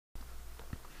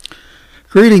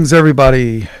Greetings,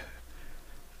 everybody.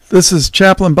 This is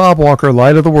Chaplain Bob Walker,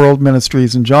 Light of the World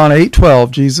Ministries. In John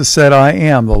 8:12, Jesus said, I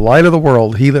am the light of the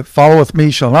world. He that followeth me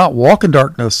shall not walk in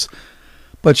darkness,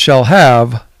 but shall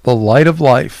have the light of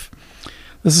life.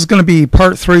 This is going to be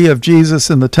part 3 of Jesus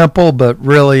in the temple, but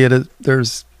really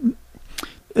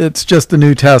it's just the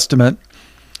New Testament.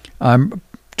 I'm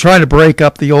trying to break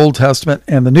up the Old Testament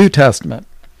and the New Testament.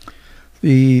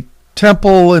 The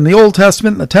temple in the Old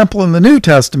Testament and the temple in the New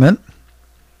Testament,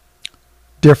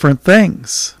 different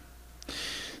things.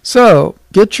 So,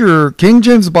 get your King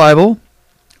James Bible.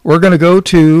 We're going to go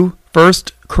to 1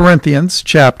 Corinthians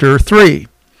Chapter 3.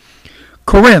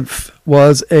 Corinth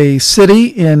was a city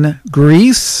in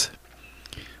Greece.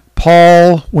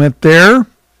 Paul went there,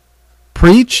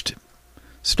 preached,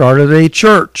 started a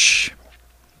church,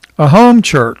 a home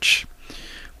church,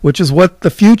 which is what the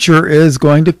future is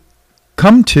going to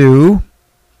come to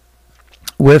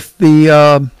with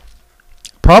the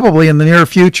probably in the near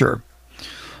future.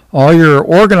 All your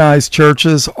organized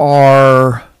churches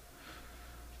are,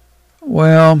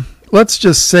 well, let's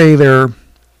just say they're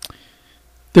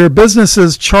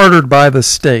businesses chartered by the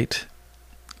state,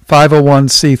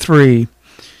 501c3,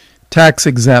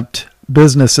 tax-exempt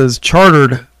businesses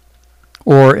chartered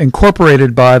or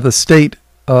incorporated by the state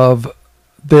of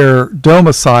their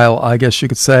domicile, I guess you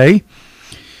could say.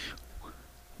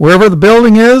 Wherever the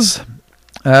building is,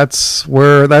 that's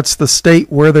the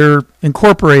state where they're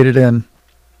incorporated in.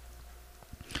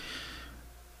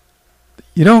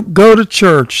 You don't go to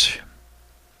church.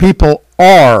 People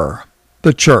are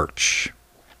the church.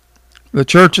 The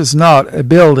church is not a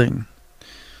building.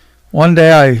 One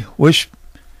day I wish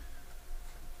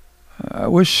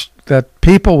that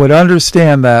people would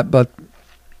understand that, but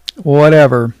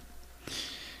whatever.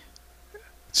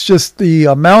 It's just the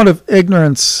amount of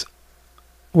ignorance,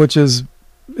 which is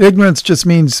ignorance just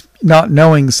means not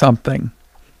knowing something.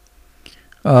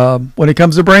 When it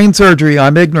comes to brain surgery,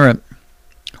 I'm ignorant.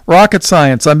 Rocket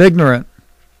science, I'm ignorant.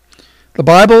 The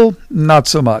Bible, not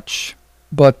so much.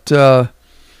 But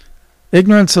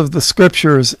ignorance of the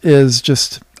scriptures is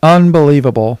just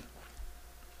unbelievable.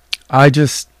 I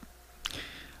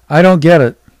don't get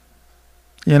it.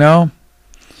 You know?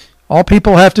 All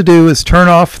people have to do is turn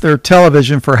off their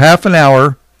television for half an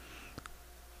hour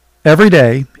every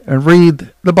day and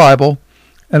read the Bible,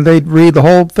 and they'd read the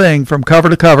whole thing from cover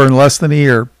to cover in less than a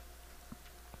year.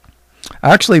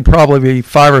 Actually, probably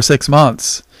 5 or 6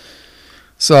 months.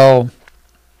 So,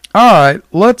 all right,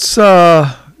 let's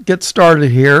get started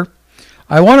here.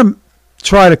 I want to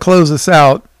try to close this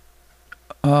out,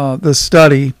 this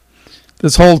study,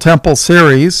 this whole temple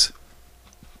series.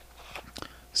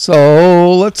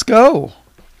 So, let's go.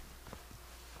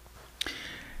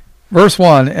 Verse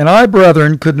 1, And I,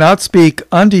 brethren, could not speak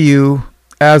unto you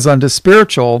as unto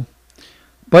spiritual,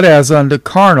 but as unto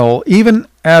carnal, even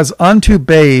as unto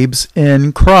babes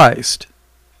in Christ.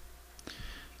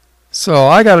 So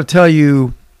I got to tell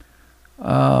you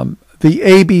the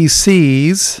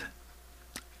ABCs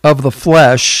of the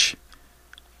flesh.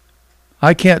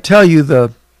 I can't tell you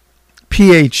the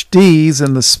PhDs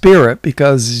in the spirit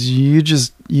because you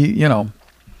know,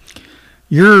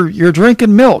 you're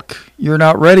drinking milk. You're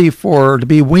not ready to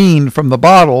be weaned from the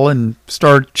bottle and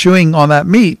start chewing on that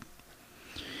meat.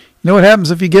 You know what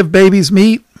happens if you give babies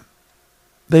meat?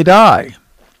 They die.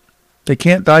 They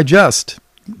can't digest.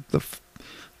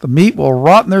 The meat will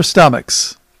rot in their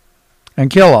stomachs and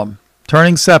kill them,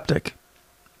 turning septic.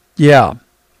 Yeah.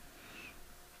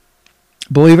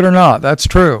 Believe it or not, that's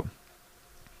true.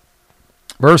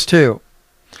 Verse 2.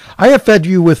 I have fed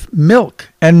you with milk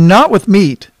and not with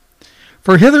meat,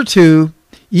 for hitherto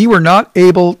ye were not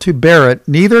able to bear it,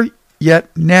 neither yet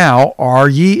now are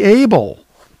ye able.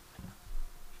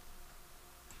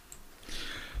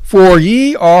 For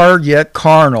ye are yet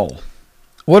carnal.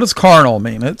 What does carnal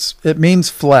mean? It means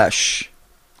flesh.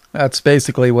 That's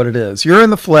basically what it is. You're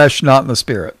in the flesh, not in the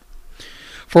spirit.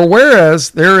 For whereas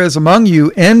there is among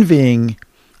you envying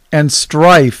and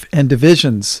strife and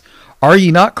divisions, are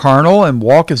ye not carnal and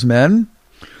walk as men?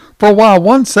 For while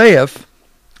one saith,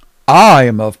 I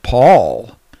am of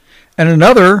Paul, and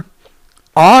another,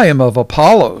 I am of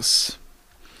Apollos,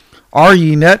 are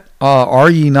ye not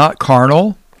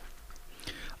carnal?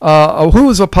 Who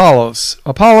was Apollos?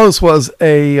 Apollos was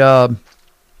if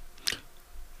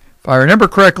I remember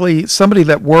correctly, somebody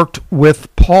that worked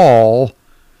with Paul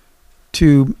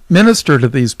to minister to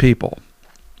these people.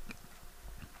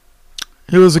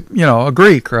 He was, a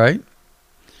Greek, right?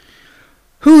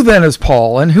 Who then is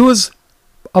Paul, and who is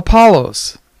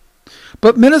Apollos?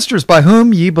 But ministers by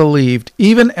whom ye believed,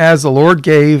 even as the Lord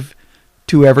gave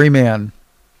to every man.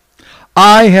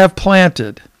 I have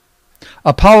planted,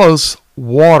 Apollos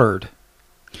watered,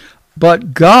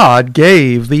 but God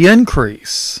gave the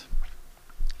increase.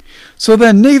 So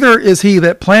then neither is he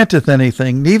that planteth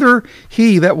anything, neither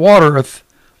he that watereth,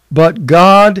 but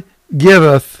God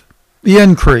giveth the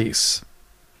increase.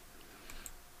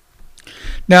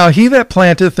 Now he that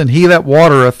planteth and he that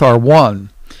watereth are one,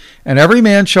 and every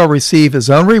man shall receive his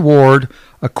own reward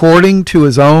according to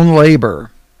his own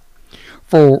labor.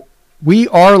 For we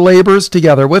are laborers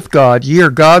together with God. Ye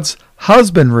are God's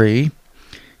husbandry,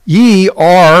 ye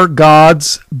are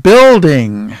God's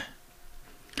building.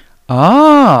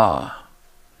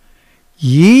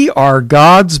 Ye are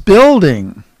God's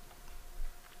building.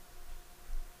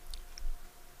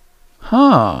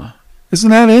 Isn't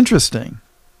that interesting?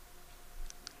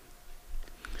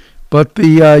 But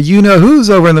the you-know-who's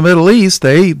over in the Middle East,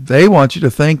 they want you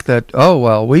to think that, oh,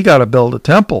 well, we got to build a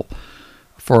temple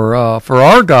for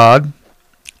our God.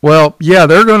 Well, yeah,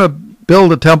 they're going to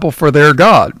build a temple for their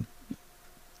God.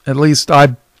 At least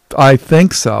I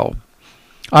think so.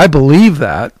 I believe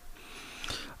that.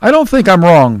 I don't think I'm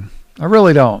wrong. I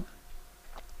really don't.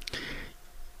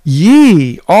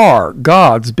 Ye are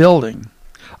God's building,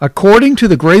 according to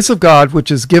the grace of God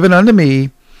which is given unto me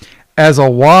as a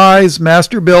wise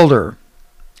master builder.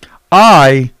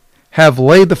 I have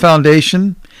laid the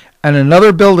foundation, and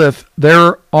another buildeth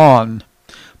thereon.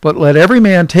 But let every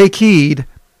man take heed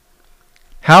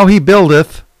how he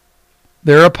buildeth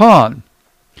thereupon.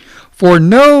 For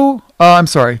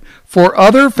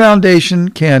other foundation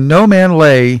can no man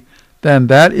lay than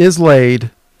that is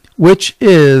laid, which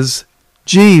is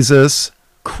Jesus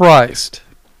Christ.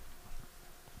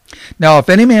 Now if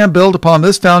any man build upon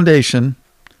this foundation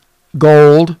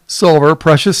gold, silver,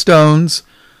 precious stones,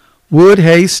 wood,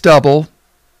 hay, stubble.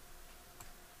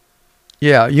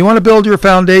 Yeah, you want to build your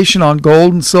foundation on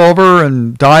gold and silver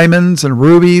and diamonds and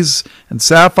rubies and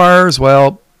sapphires?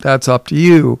 Well, that's up to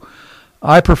you.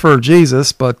 I prefer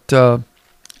Jesus, but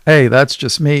hey, that's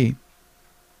just me.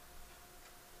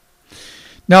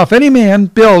 Now, if any man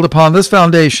build upon this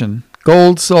foundation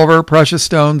gold, silver, precious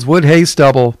stones, wood, hay,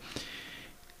 stubble,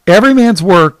 every man's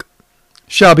work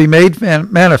shall be made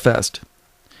manifest,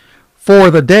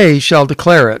 for the day shall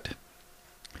declare it,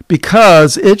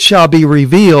 because it shall be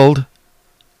revealed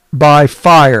by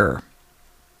fire.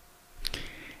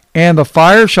 And the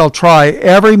fire shall try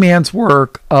every man's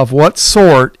work of what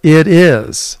sort it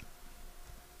is.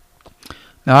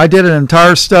 Now, I did an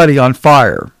entire study on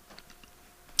fire.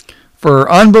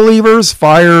 For unbelievers,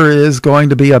 fire is going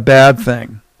to be a bad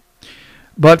thing.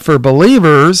 But for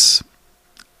believers,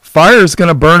 fire is going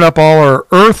to burn up all our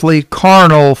earthly,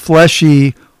 carnal,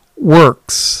 fleshy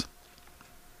works.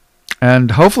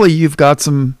 And hopefully you've got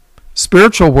some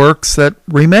spiritual works that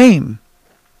remain.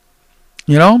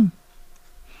 You know?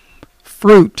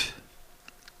 Fruit.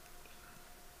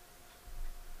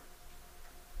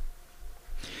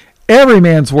 Every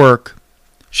man's work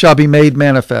shall be made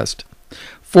manifest.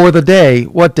 For the day,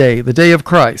 what day? The day of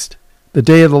Christ, the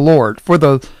day of the Lord. For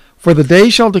the day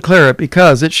shall declare it,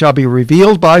 because it shall be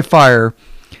revealed by fire,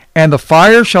 and the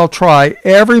fire shall try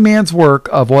every man's work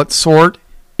of what sort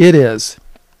it is.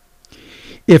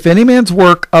 If any man's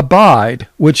work abide,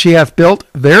 which he hath built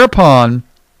thereupon,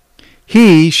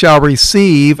 he shall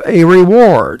receive a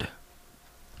reward.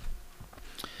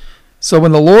 So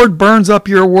when the Lord burns up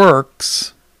your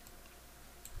works,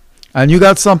 and you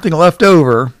got something left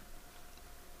over,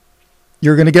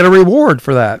 you're going to get a reward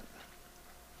for that.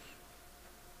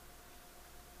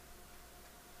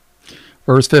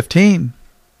 Verse 15.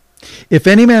 If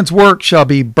any man's work shall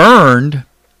be burned,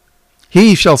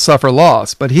 he shall suffer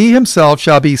loss, but he himself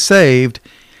shall be saved,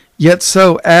 yet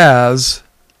so as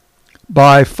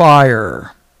by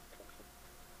fire.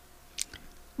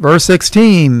 Verse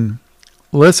 16.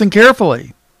 Listen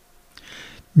carefully.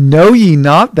 Know ye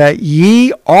not that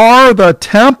ye are the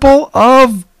temple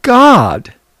of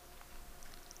God?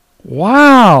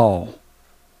 Wow.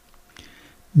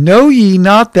 Know ye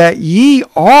not that ye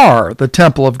are the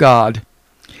temple of God,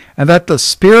 and that the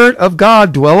Spirit of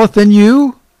God dwelleth in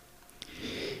you?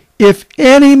 If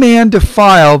any man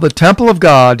defile the temple of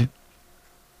God,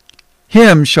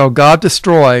 him shall God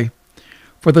destroy.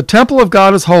 For the temple of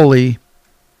God is holy,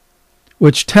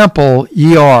 which temple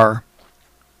ye are.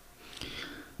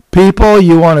 People,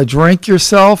 you want to drink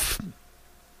yourself?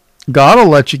 God will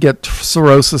let you get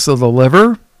cirrhosis of the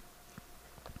liver.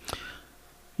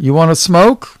 You want to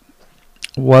smoke?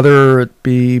 Whether it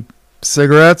be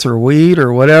cigarettes or weed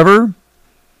or whatever.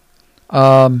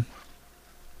 Don't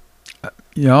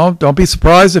be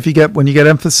surprised if when you get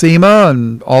emphysema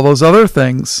and all those other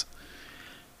things.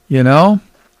 You want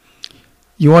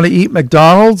to eat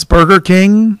McDonald's, Burger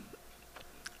King.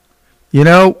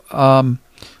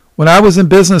 When When I was in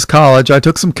business college, I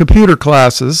took some computer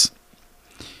classes,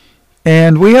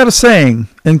 and we had a saying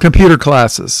in computer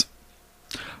classes: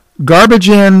 garbage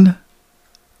in,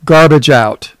 garbage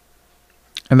out.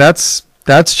 And that's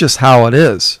just how it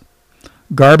is.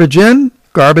 Garbage in,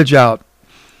 garbage out.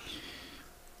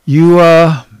 You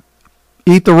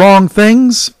eat the wrong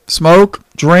things, smoke,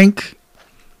 drink,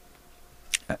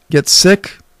 get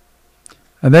sick,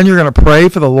 and then you're going to pray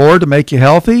for the Lord to make you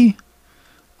healthy.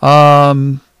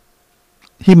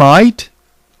 He might,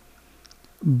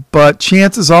 but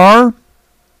chances are,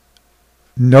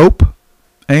 nope,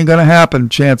 ain't going to happen,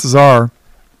 chances are.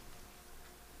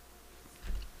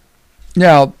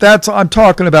 Now, I'm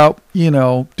talking about,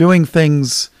 doing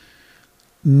things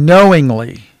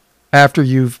knowingly after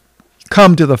you've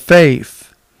come to the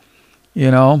faith,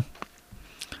 I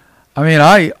mean,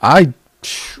 I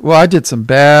did some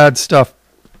bad stuff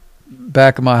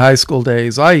back in my high school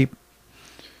days. I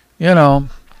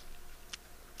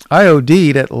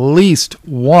OD'd at least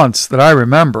once that I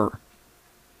remember.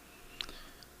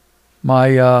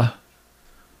 My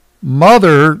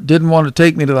mother didn't want to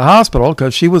take me to the hospital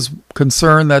because she was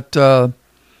concerned that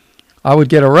I would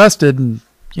get arrested, and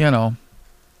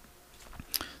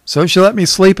so she let me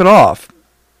sleep it off.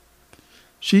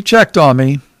 She checked on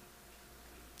me.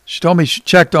 She told me she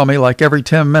checked on me like every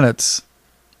 10 minutes.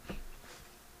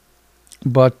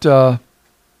 But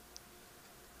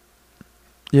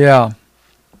yeah.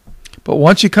 But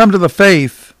once you come to the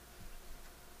faith,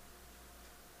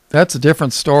 that's a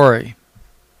different story.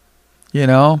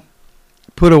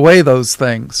 Put away those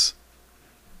things.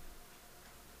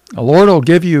 The Lord will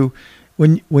give you,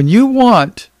 when you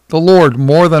want the Lord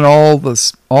more than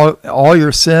all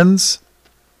your sins,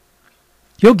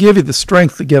 He'll give you the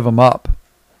strength to give them up.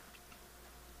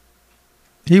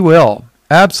 He will.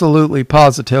 Absolutely,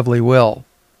 positively will.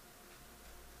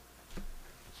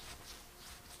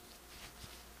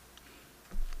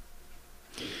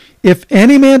 If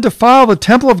any man defile the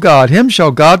temple of God, him shall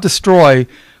God destroy,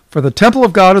 for the temple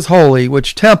of God is holy,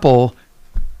 which temple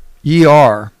ye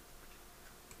are.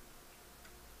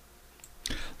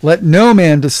 Let no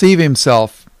man deceive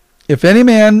himself. If any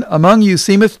man among you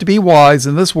seemeth to be wise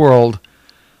in this world,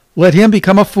 let him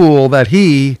become a fool, that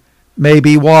he may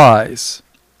be wise.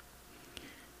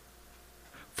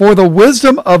 For the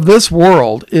wisdom of this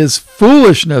world is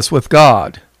foolishness with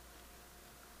God.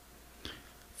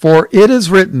 For it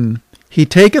is written, He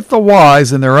taketh the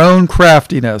wise in their own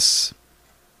craftiness.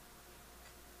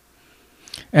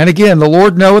 And again, the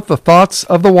Lord knoweth the thoughts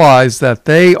of the wise, that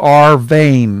they are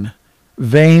vain.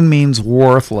 Vain means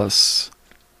worthless.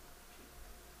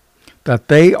 That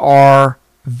they are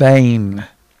vain.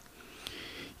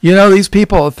 These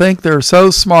people think they're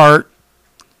so smart.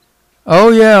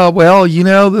 Oh yeah, well,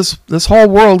 this whole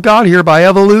world got here by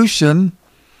evolution.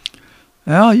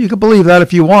 Well, you can believe that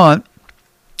if you want.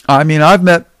 I mean, I've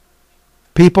met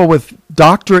people with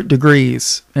doctorate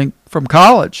degrees from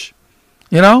college.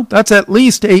 That's at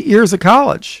least 8 years of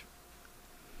college.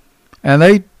 And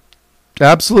they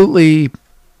absolutely,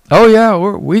 oh yeah,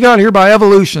 we got here by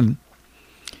evolution.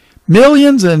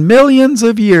 Millions and millions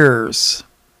of years.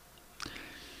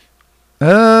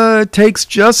 It takes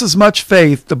just as much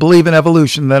faith to believe in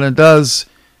evolution than it does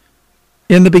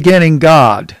in the beginning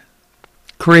God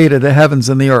created the heavens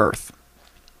and the earth.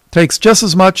 It takes just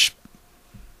as much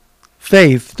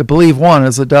faith to believe one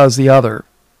as it does the other.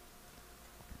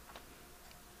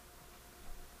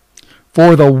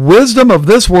 For the wisdom of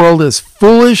this world is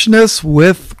foolishness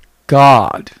with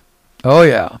God. Oh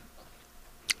yeah.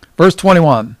 Verse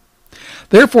 21.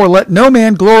 Therefore let no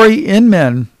man glory in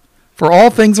men, for all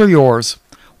things are yours,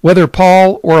 whether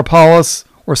Paul or Apollos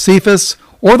or Cephas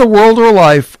or the world or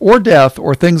life or death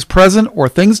or things present or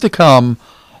things to come,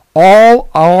 all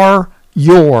are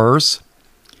yours,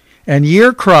 and ye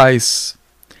are Christ's,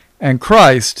 and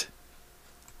Christ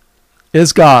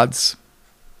is God's.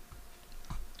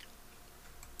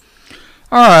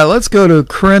 All right, let's go to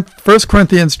 1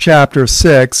 Corinthians chapter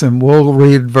 6, and we'll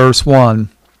read verse 1.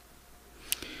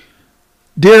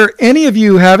 Dare any of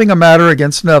you, having a matter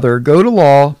against another, go to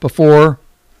law before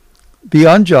the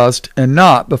unjust and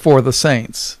not before the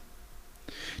saints?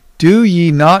 Do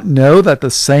ye not know that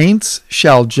the saints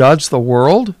shall judge the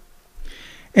world?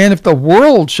 And if the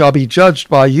world shall be judged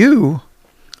by you,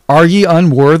 are ye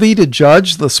unworthy to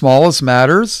judge the smallest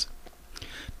matters?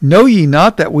 Know ye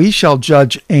not that we shall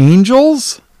judge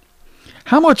angels?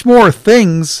 How much more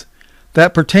things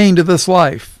that pertain to this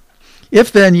life?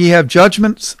 If then ye have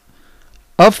judgments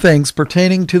of things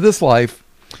pertaining to this life,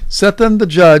 set them to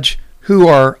judge who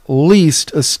are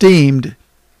least esteemed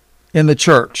in the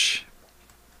church.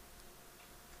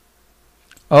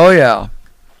 Oh yeah.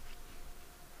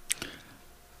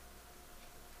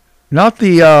 Not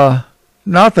the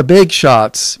big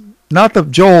shots, not the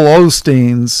Joel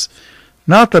Osteens,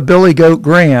 not the Billy Goat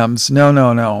Grahams. No,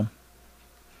 no, no.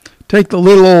 Take the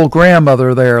little old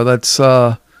grandmother there that's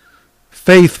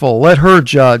faithful. Let her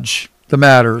judge the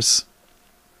matters.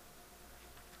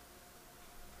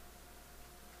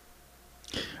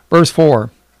 Verse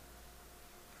 4.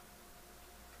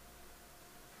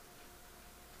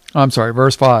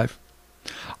 Verse 5.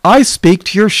 I speak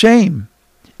to your shame.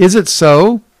 Is it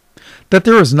so that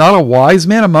there is not a wise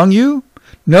man among you?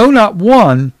 No, not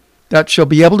one that shall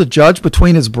be able to judge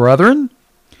between his brethren?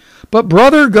 But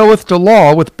brother goeth to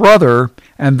law with brother,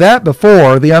 and that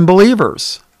before the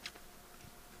unbelievers.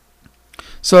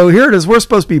 So here it is. We're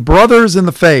supposed to be brothers in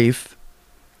the faith.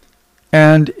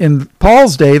 And in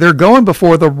Paul's day, they're going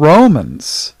before the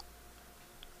Romans.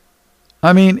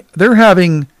 I mean, they're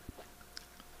having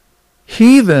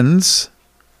heathens,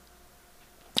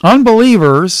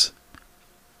 unbelievers,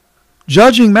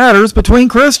 judging matters between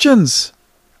Christians.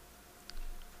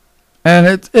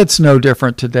 And it's no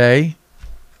different today.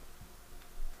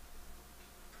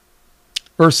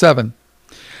 Verse 7.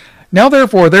 Now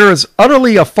therefore there is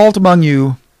utterly a fault among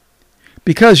you,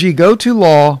 because ye go to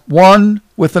law one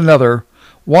with another.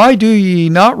 Why do ye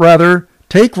not rather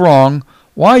take wrong?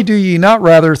 Why do ye not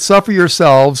rather suffer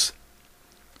yourselves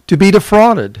to be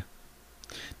defrauded?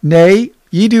 Nay,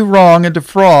 ye do wrong and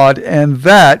defraud, and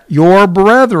that your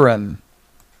brethren.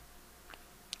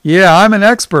 Yeah, I'm an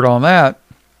expert on that.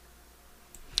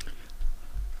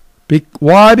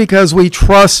 Why? Because we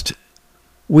trust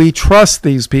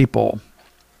these people.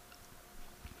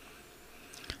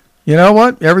 You know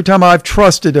what? Every time I've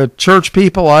trusted a church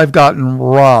people, I've gotten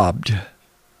robbed.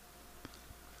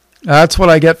 That's what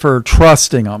I get for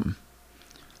trusting them.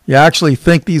 You actually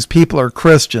think these people are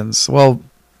Christians. Well,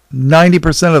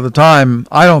 90% of the time,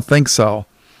 I don't think so.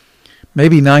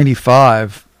 Maybe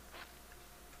 95%.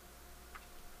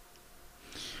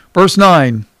 Verse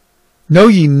 9. Know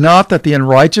ye not that the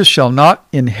unrighteous shall not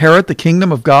inherit the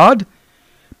kingdom of God?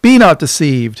 Be not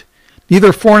deceived.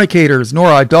 Neither fornicators, nor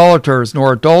idolaters,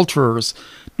 nor adulterers,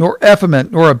 nor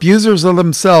effeminate, nor abusers of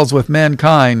themselves with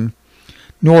mankind,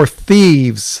 nor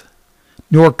thieves,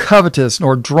 nor covetous,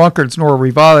 nor drunkards, nor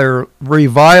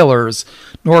revilers,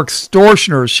 nor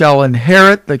extortioners shall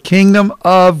inherit the kingdom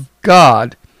of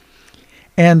God.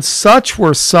 And such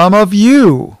were some of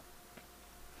you.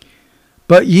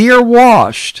 But ye are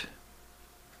washed.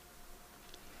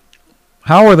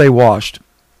 How are they washed?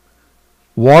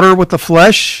 Water with the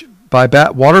flesh by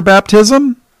water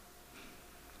baptism?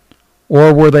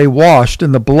 Or were they washed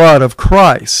in the blood of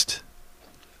Christ?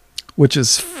 Which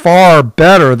is far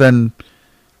better than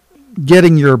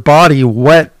getting your body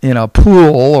wet in a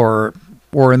pool or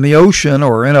in the ocean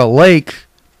or in a lake.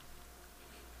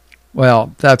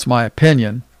 Well, that's my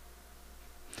opinion.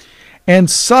 And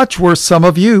such were some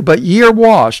of you, but ye are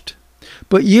washed,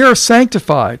 but ye are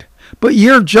sanctified, but ye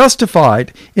are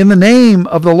justified in the name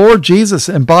of the Lord Jesus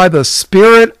and by the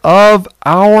Spirit of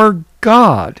our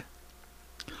God.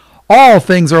 All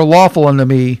things are lawful unto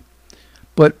me,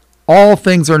 but all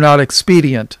things are not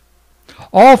expedient.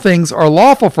 All things are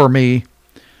lawful for me,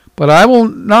 but I will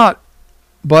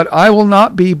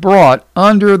not be brought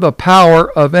under the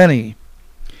power of any.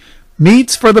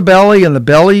 Meats for the belly, and the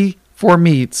belly for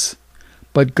meats,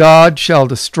 but God shall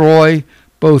destroy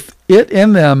both it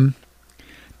and them.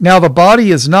 Now the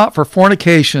body is not for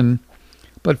fornication,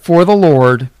 but for the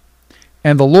Lord,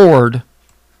 and the Lord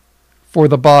for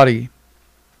the body.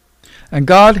 And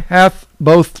God hath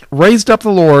both raised up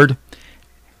the Lord,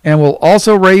 and will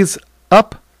also raise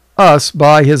up us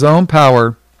by his own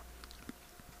power.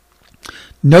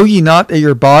 Know ye not that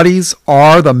your bodies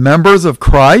are the members of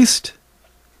Christ?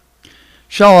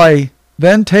 Shall I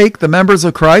then take the members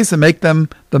of Christ and make them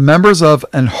the members of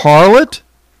an harlot?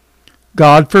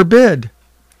 God forbid.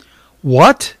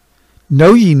 What?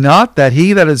 Know ye not that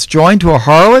he that is joined to a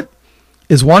harlot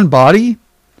is one body?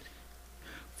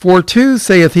 For two,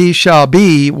 saith he, shall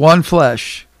be one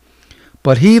flesh.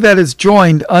 But he that is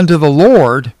joined unto the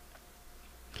Lord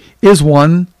is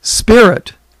one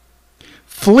spirit.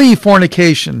 Flee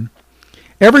fornication.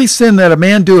 Every sin that a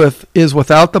man doeth is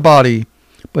without the body,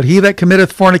 but he that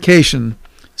committeth fornication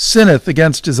sinneth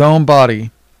against his own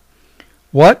body.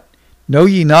 What? Know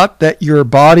ye not that your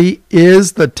body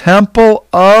is the temple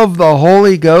of the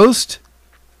Holy Ghost?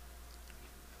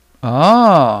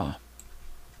 What?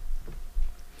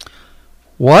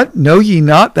 Know ye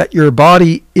not that your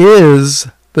body is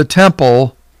the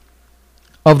temple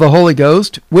of the Holy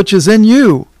Ghost, which is in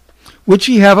you, which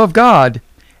ye have of God,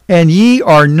 and ye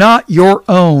are not your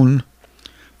own,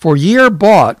 for ye are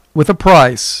bought with a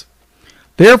price.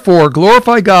 Therefore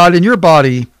glorify God in your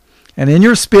body, and in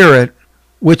your spirit,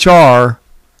 which are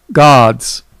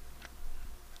God's.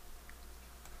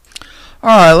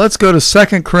 All right, let's go to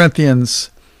 2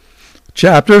 Corinthians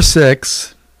chapter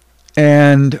 6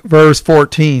 and verse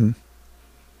 14.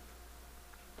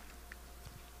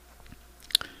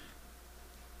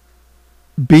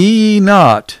 Be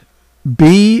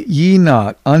ye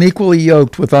not unequally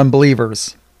yoked with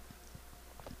unbelievers.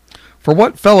 For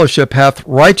what fellowship hath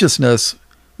righteousness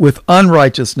with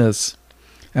unrighteousness?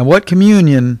 And what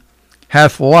communion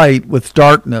hath light with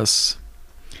darkness?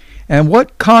 And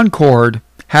what concord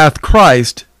hath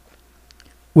Christ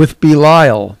with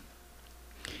Belial?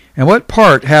 And what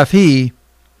part hath he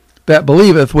that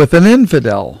believeth with an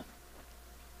infidel?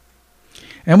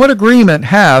 And what agreement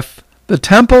hath the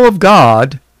temple of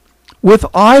God with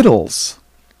idols?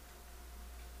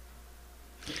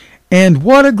 And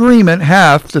what agreement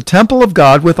hath the temple of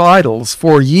God with idols?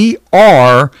 For ye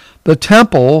are the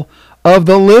temple of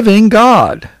the living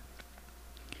God.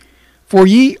 For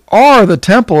ye are the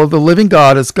temple of the living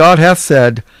God, as God hath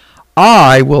said,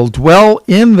 I will dwell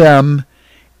in them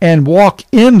and walk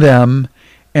in them,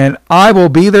 and I will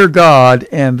be their God,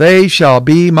 and they shall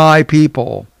be my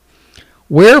people.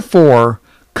 Wherefore,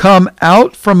 come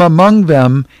out from among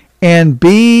them, and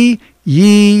be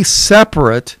ye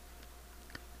separate,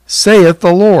 saith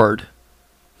the Lord,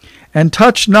 and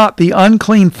touch not the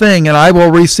unclean thing, and I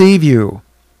will receive you.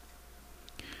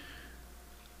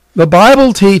 The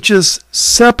Bible teaches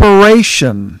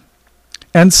separation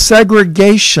and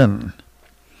segregation.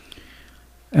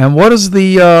 And what does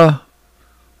the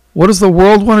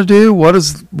world want to do? What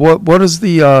does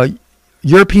the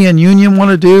European Union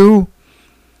want to do?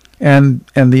 And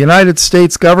the United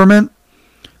States government?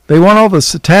 They want all the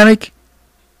satanic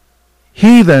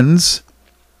heathens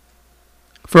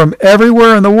from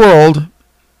everywhere in the world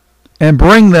and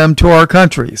bring them to our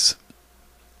countries.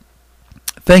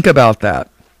 Think about that.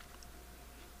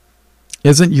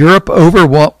 Isn't Europe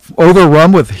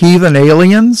overrun with heathen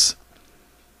aliens?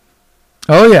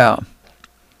 Oh yeah.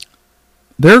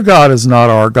 Their God is not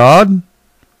our God.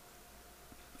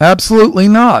 Absolutely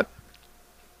not.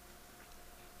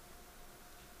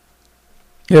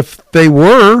 If they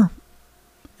were,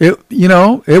 it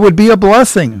would be a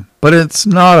blessing, but it's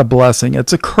not a blessing,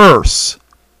 it's a curse.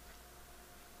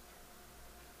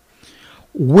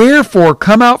 Wherefore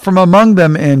come out from among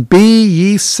them, and be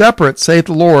ye separate, saith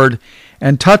the Lord,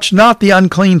 and touch not the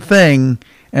unclean thing,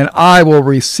 and I will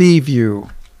receive you.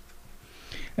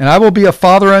 And I will be a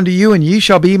father unto you, and ye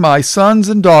shall be my sons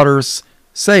and daughters,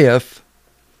 saith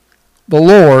the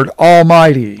Lord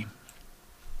Almighty.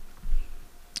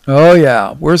 Oh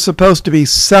yeah, we're supposed to be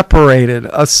separated,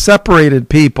 a separated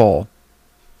people.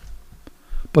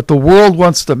 But the world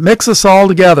wants to mix us all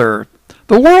together.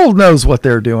 The world knows what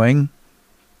they're doing.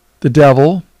 The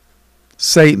devil,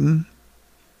 Satan,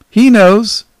 he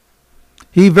knows.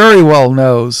 He very well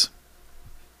knows.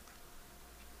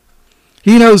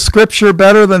 He knows Scripture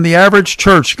better than the average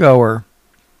churchgoer.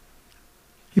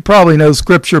 He probably knows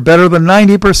Scripture better than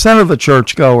 90% of the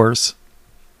churchgoers.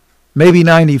 Maybe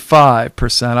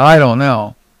 95%. I don't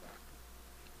know.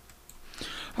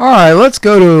 All right, let's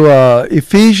go to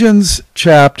Ephesians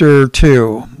chapter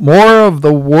 2. More of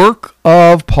the work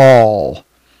of Paul.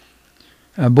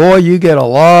 And boy, you get a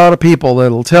lot of people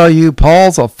that'll tell you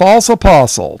Paul's a false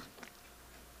apostle.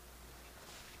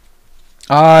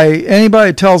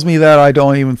 Anybody tells me that, I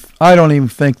don't even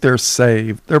think they're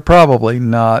saved. They're probably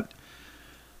not.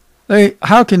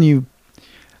 How can you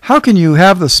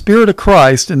have the Spirit of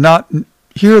Christ and not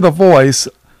hear the voice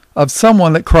of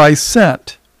someone that Christ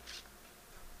sent?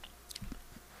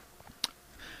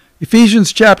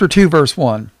 Ephesians chapter 2, verse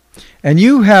 1. And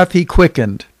you hath he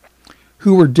quickened,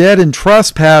 who were dead in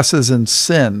trespasses and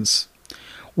sins,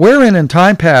 wherein in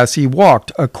time past ye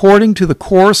walked according to the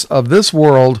course of this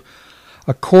world,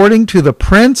 according to the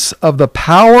prince of the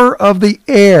power of the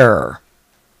air.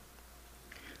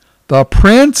 The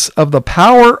prince of the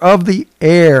power of the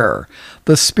air,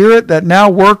 the spirit that now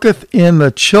worketh in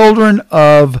the children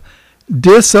of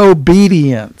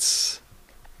disobedience,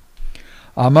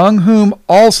 among whom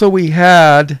also we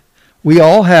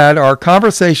all had our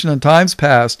conversation in times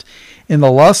past in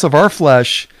the lusts of our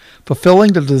flesh,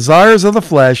 fulfilling the desires of the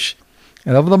flesh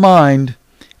and of the mind,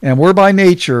 and were by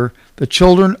nature the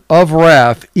children of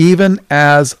wrath, even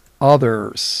as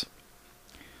others.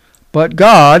 But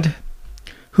God,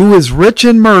 who is rich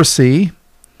in mercy,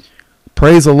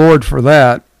 praise the Lord for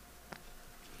that,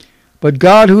 but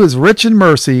God, who is rich in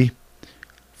mercy,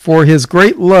 for his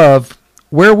great love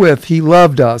wherewith he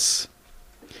loved us,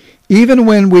 even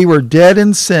when we were dead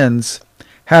in sins,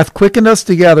 hath quickened us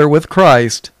together with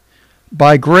Christ.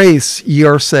 By grace ye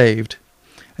are saved,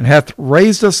 and hath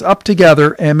raised us up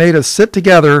together, and made us sit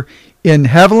together in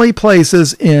heavenly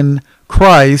places in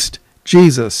Christ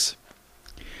Jesus,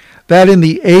 that in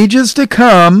the ages to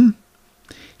come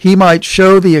he might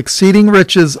show the exceeding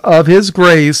riches of his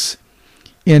grace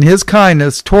in his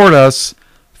kindness toward us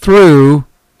through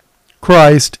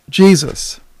Christ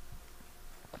Jesus.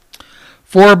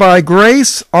 For by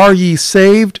grace are ye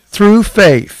saved through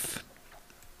faith.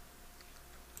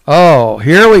 Oh,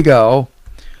 here we go.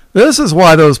 This is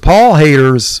why those Paul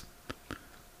haters,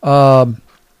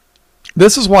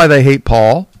 this is why they hate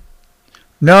Paul.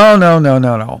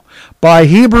 No. By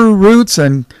Hebrew roots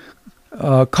and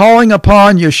calling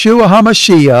upon Yeshua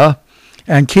HaMashiach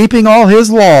and keeping all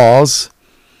his laws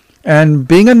and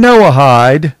being a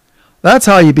Noahide, that's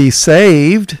how you be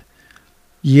saved.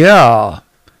 Yeah,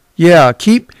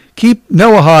 keep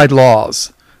Noahide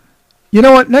laws. You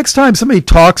know what? Next time somebody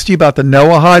talks to you about the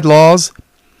Noahide laws,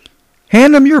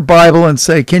 hand them your Bible and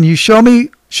say, can you show me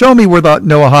where the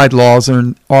Noahide laws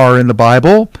are in the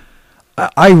Bible?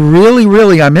 I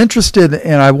really, I'm interested,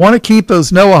 and I want to keep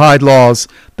those Noahide laws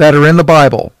that are in the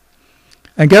Bible.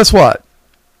 And guess what?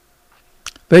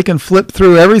 They can flip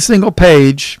through every single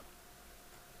page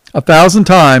 1,000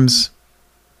 times.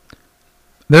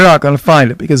 They're not going to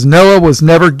find it, because Noah was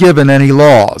never given any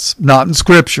laws, not in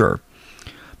Scripture.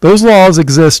 Those laws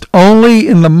exist only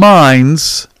in the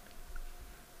minds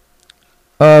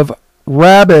of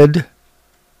rabid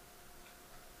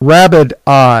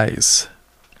eyes.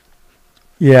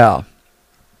 Yeah.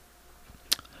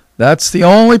 That's the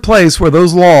only place where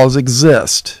those laws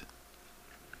exist.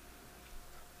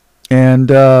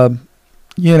 And, well,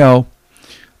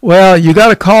 you got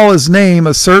to call his name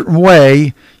a certain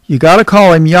way. You got to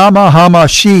call him Yama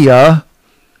HaMashiach.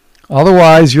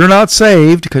 Otherwise, you're not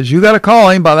saved, because you got to call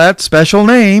him by that special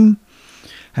name.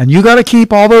 And you got to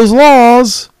keep all those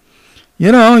laws.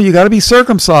 You got to be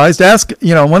circumcised. Ask,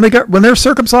 when they're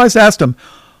circumcised, ask them,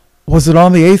 was it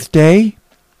on the 8th day?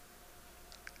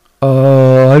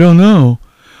 I don't know.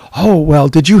 Oh, well,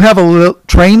 did you have a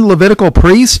trained Levitical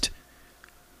priest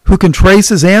who can trace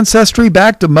his ancestry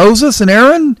back to Moses and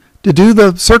Aaron to do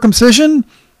the circumcision?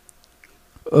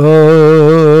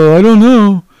 I don't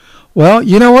know. Well,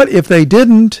 you know what? If they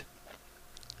didn't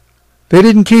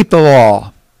keep the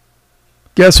law.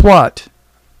 Guess what?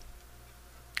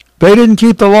 They didn't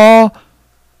keep the law.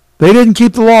 They didn't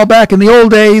keep the law back in the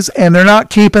old days, and they're not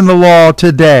keeping the law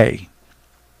today.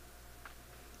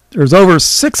 There's over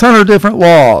 600 different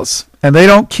laws, and they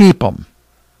don't keep them.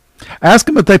 Ask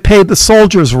them if they paid the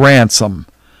soldiers' ransom.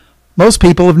 Most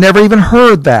people have never even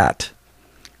heard that.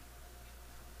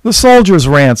 The soldiers'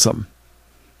 ransom.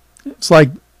 It's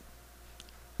like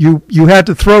you had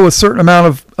to throw a certain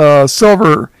amount of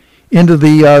silver into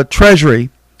the treasury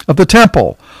of the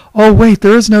temple. Oh, wait,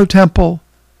 there is no temple.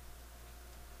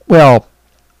 Well,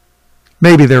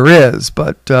 maybe there is,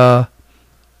 but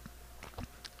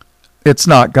it's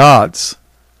not God's.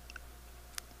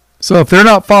 So if they're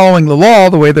not following the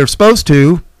law the way they're supposed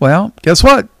to, well, guess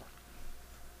what?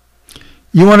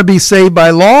 You want to be saved by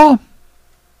law?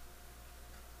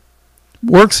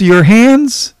 Works of your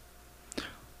hands?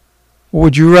 Or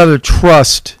would you rather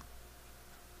trust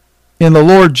in the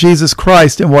Lord Jesus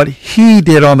Christ and what he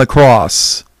did on the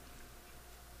cross?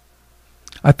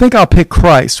 I think I'll pick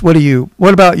Christ. What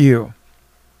about you?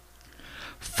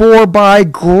 For by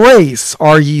grace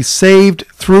are ye saved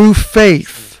through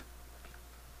faith,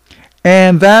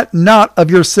 and that not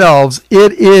of yourselves,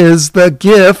 it is the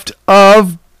gift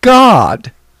of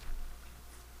God.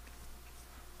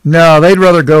 No, they'd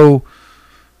rather do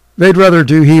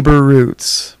Hebrew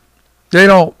roots. They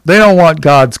don't want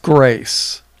God's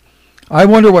grace. I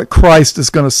wonder what Christ is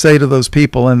going to say to those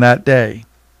people in that day.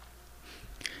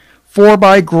 For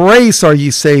by grace are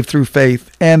ye saved through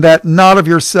faith, and that not of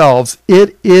yourselves.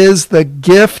 It is the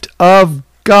gift of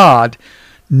God,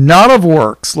 not of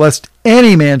works, lest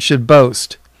any man should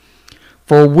boast.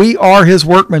 For we are his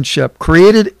workmanship,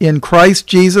 created in Christ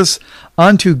Jesus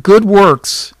unto good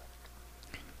works.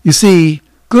 You see,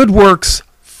 good works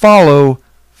follow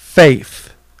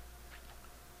faith,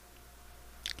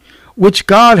 which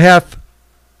God hath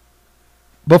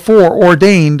before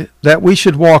ordained that we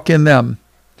should walk in them.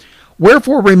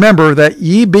 Wherefore remember that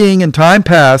ye being in time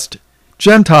past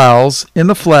Gentiles in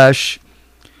the flesh,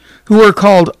 who are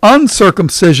called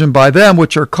uncircumcision by them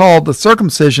which are called the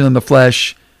circumcision in the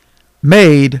flesh,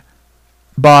 made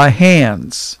by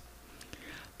hands,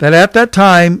 that at that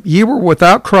time ye were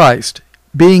without Christ,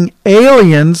 being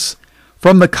aliens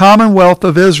from the commonwealth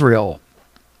of Israel,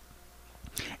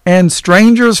 and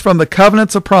strangers from the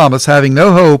covenants of promise, having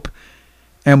no hope,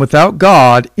 and without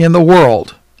God in the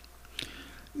world.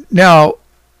 Now,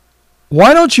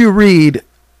 why don't you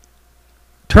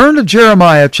turn to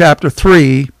Jeremiah chapter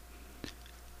 3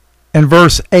 and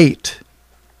verse 8.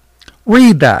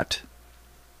 Read that.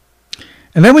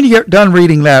 And then when you get done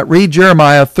reading that, read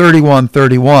Jeremiah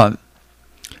 31:31.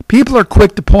 People are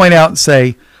quick to point out and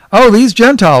say, oh, these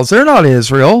Gentiles, they're not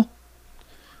Israel.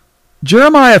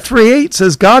 Jeremiah 3:8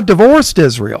 says God divorced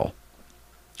Israel,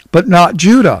 but not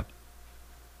Judah.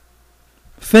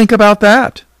 Think about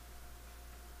that.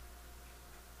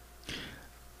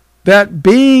 That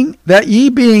ye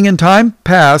being in time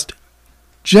past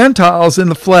Gentiles in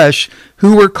the flesh,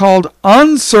 who were called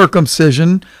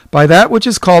uncircumcision by that which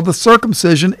is called the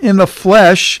circumcision in the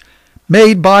flesh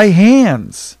made by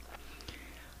hands.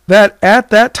 That at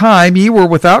that time ye were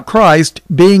without Christ,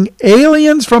 being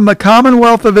aliens from the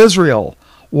commonwealth of Israel.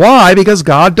 Why? Because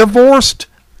God divorced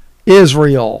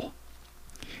Israel.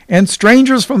 And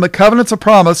strangers from the covenants of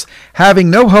promise, having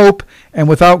no hope and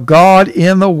without God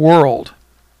in the world.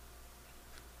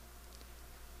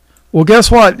 Well,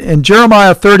 guess what? In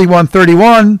Jeremiah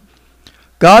 31:31,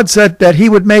 God said that he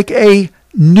would make a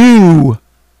new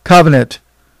covenant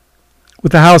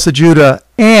with the house of Judah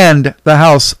and the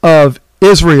house of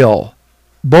Israel,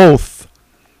 both.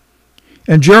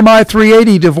 In Jeremiah 3:8,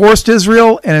 he divorced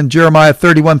Israel, and in Jeremiah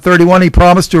 31:31, he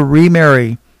promised to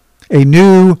remarry, a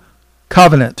new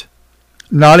covenant,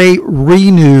 not a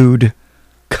renewed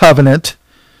covenant,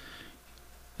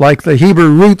 like the Hebrew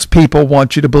roots people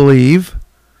want you to believe.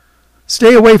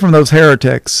 Stay away from those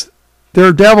heretics.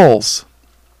 They're devils.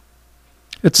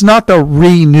 It's not the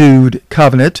renewed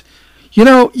covenant. You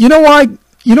know why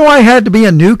I had to be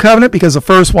a new covenant? Because the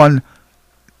first one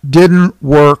didn't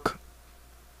work.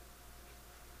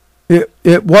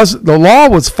 It was, the law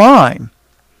was fine,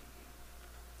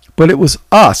 but it was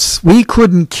us. We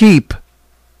couldn't keep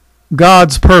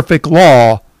God's perfect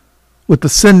law with the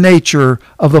sin nature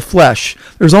of the flesh.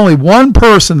 There's only one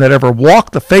person that ever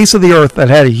walked the face of the earth that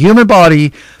had a human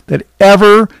body that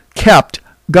ever kept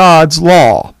God's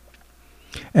law.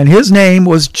 And his name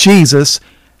was Jesus,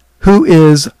 who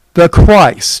is the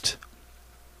Christ.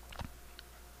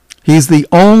 He's the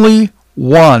only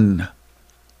one.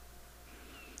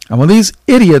 And when these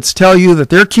idiots tell you that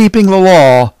they're keeping the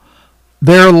law,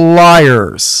 they're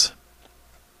liars.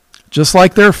 Just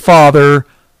like their father,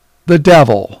 the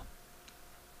devil.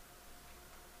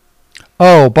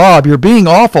 Oh, Bob, you're being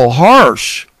awful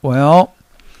harsh. Well,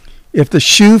 if the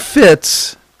shoe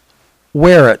fits,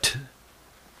 wear it.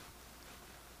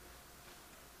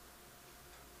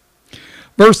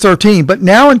 Verse 13, but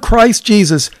now in Christ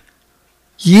Jesus,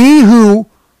 ye who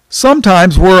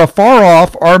sometimes were afar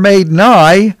off are made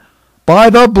nigh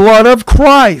by the blood of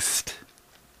Christ.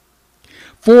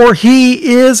 For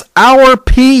he is our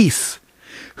peace,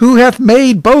 who hath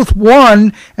made both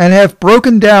one, and hath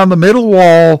broken down the middle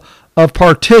wall of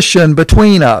partition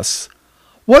between us.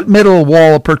 What middle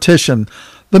wall of partition?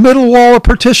 The middle wall of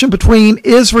partition between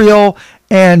Israel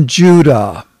and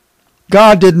Judah.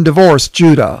 God didn't divorce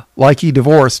Judah like he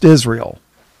divorced Israel.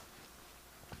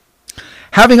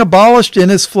 Having abolished in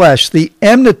his flesh the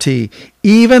enmity,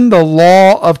 even the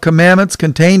law of commandments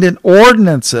contained in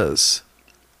ordinances,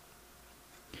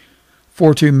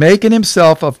 for to make in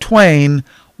himself of twain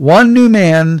one new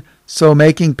man, so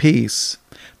making peace,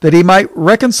 that he might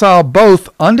reconcile both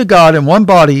unto God in one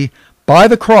body by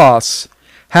the cross,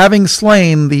 having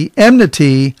slain the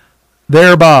enmity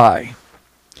thereby,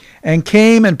 and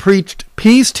came and preached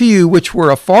peace to you which were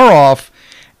afar off,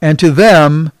 and to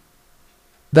them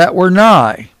that were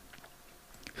nigh.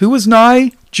 Who was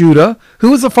nigh? Judah.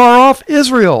 Who was afar off?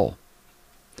 Israel.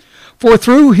 For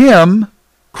through him,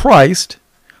 Christ,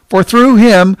 for through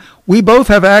him we both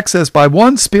have access by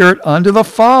one Spirit unto the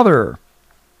Father.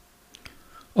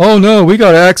 Oh no, we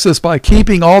got access by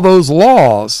keeping all those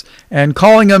laws and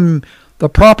calling them the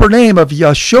proper name of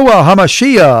Yeshua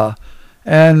HaMashiach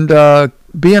and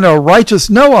being a righteous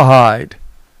Noahide.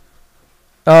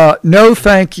 No,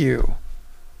 thank you.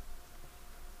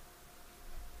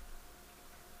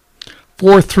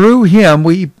 For through him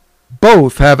we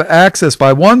both have access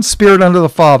by one Spirit unto the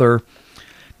Father.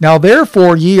 Now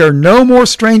therefore ye are no more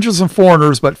strangers and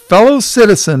foreigners, but fellow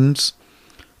citizens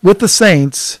with the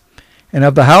saints and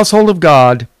of the household of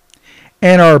God,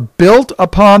 and are built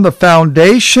upon the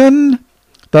foundation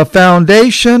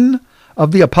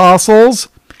of the apostles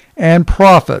and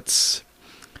prophets,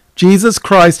 Jesus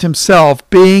Christ himself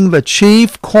being the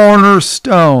chief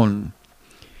cornerstone,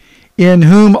 in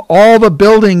whom all the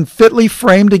building fitly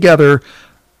framed together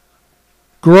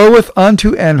groweth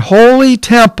unto an holy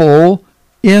temple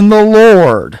in the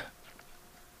Lord,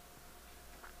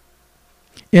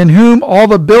 in whom all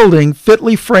the building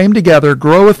fitly framed together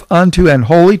groweth unto an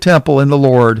holy temple in the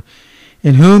Lord,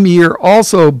 in whom ye are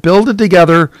also builded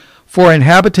together for an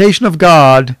habitation of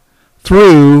God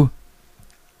through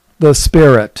the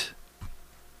Spirit.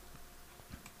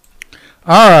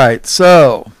 All right,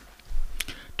 so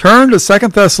turn to 2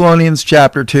 Thessalonians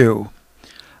Chapter 2.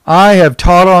 I have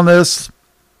taught on this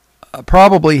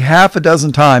probably half a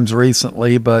dozen times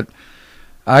recently, but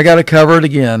I got to cover it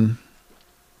again.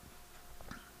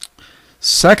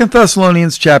 2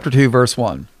 Thessalonians Chapter 2, verse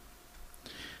 1.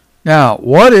 Now,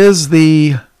 what is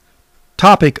the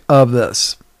topic of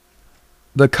this?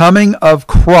 The coming of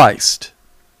Christ.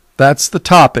 That's the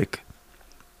topic.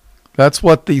 That's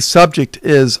what the subject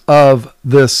is of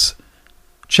this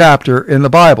chapter in the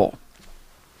Bible.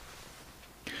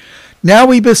 Now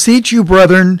we beseech you,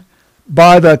 brethren,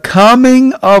 by the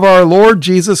coming of our Lord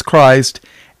Jesus Christ,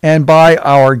 and by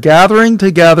our gathering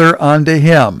together unto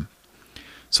him.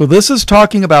 So this is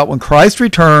talking about when Christ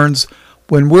returns,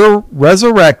 when we're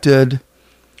resurrected,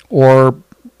 or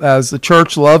as the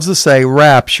church loves to say,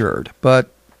 raptured.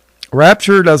 But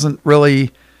rapture doesn't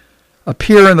really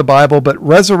appear in the Bible, but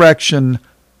resurrection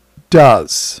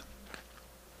does.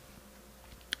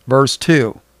 Verse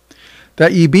 2.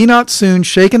 That ye be not soon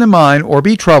shaken in mind, or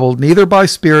be troubled, neither by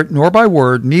spirit, nor by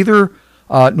word, neither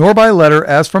nor by letter,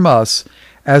 as from us,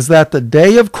 as that the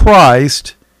day of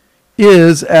Christ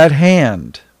is at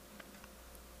hand.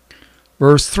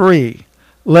 Verse 3.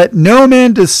 Let no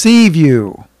man deceive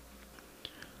you.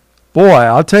 Boy,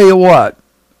 I'll tell you what,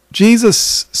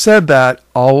 Jesus said that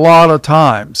a lot of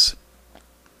times.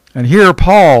 And here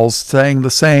Paul's saying the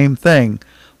same thing.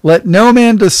 Let no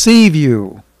man deceive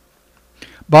you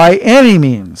by any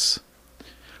means.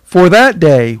 For that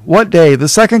day, what day? The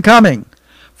second coming.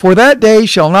 For that day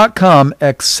shall not come,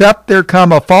 except there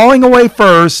come a falling away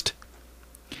first,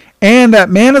 and that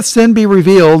man of sin be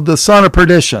revealed, the son of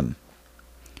perdition.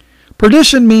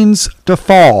 Perdition means to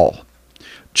fall.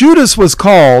 Judas was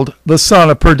called the son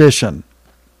of perdition.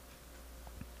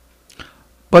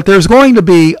 But there's going to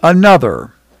be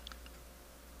another.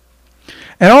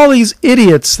 And all these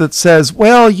idiots that says,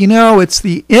 well, you know, it's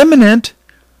the imminent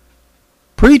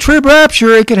pre-trib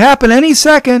rapture. It could happen any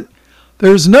second.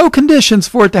 There's no conditions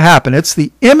for it to happen. It's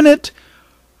the imminent.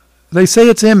 They say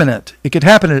it's imminent. It could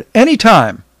happen at any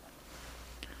time.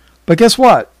 But guess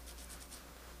what?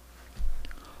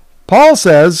 Paul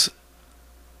says,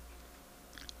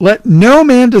 let no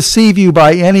man deceive you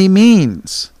by any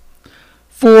means.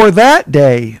 For that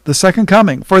day, the second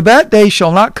coming, for that day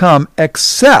shall not come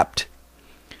except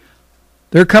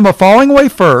there come a falling away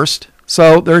first.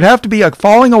 So there'd have to be a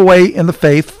falling away in the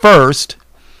faith first.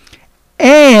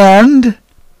 And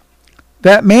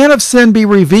that man of sin be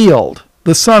revealed,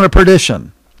 the son of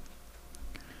perdition.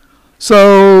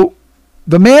 So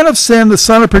the man of sin, the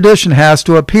son of perdition, has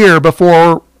to appear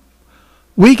before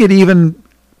we could even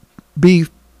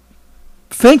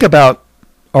think about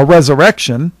a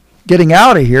resurrection, getting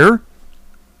out of here.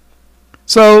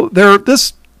 So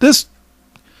this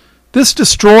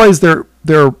destroys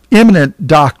their imminent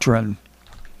doctrine.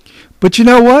 But you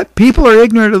know what? People are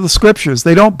ignorant of the scriptures.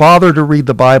 They don't bother to read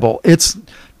the Bible.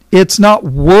 It's not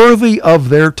worthy of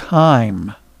their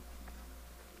time.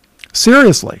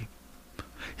 Seriously.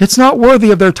 It's not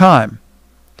worthy of their time.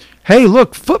 Hey,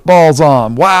 look, football's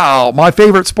on. Wow, my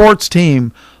favorite sports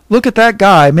team. Look at that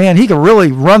guy. Man, he can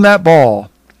really run that ball.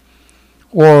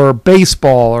 Or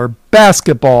baseball, or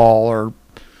basketball,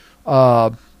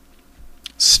 or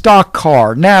stock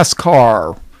car,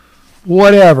 NASCAR,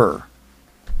 whatever.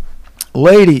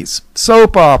 Ladies,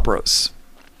 soap operas,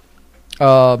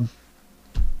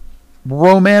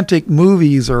 romantic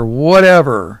movies or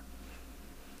whatever.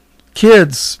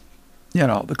 Kids,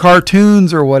 the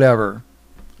cartoons or whatever.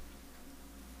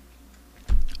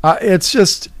 It's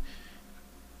just,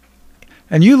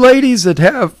 and you ladies that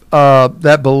have,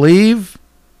 that believe,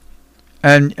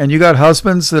 and you got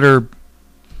husbands that are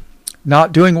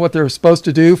not doing what they're supposed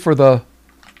to do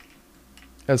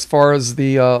as far as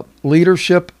the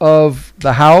leadership of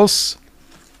the house,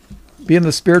 being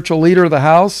the spiritual leader of the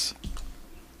house,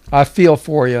 I feel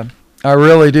for you. I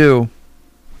really do.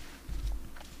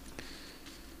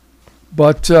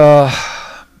 But the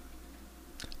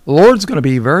Lord's going to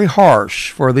be very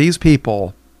harsh for these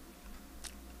people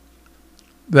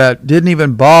that didn't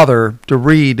even bother to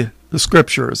read the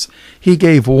scriptures. He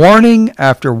gave warning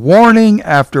after warning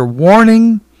after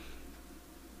warning,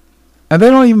 and they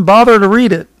don't even bother to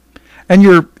read it. And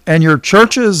your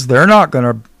churches, they're not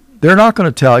going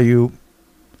to tell you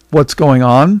what's going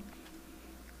on.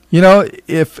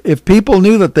 If people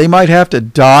knew that they might have to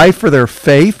die for their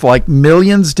faith like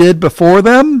millions did before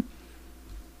them,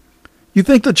 you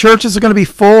think the churches are going to be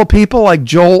full of people like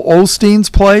Joel Osteen's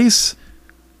place?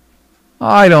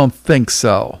 I don't think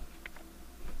so.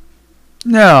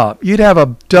 No, you'd have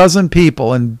a dozen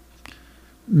people, and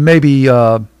maybe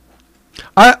I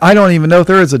don't even know if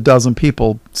there is a dozen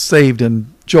people saved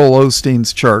in Joel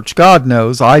Osteen's church. God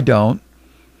knows, I don't.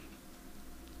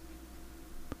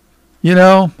 You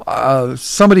know,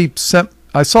 somebody sent,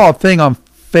 I saw a thing on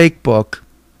Facebook.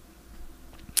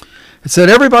 It said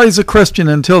everybody's a Christian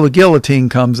until the guillotine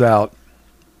comes out.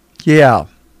 Yeah,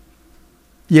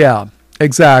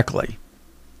 exactly.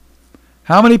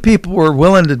 How many people were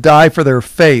willing to die for their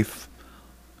faith?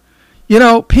 You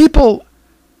know, people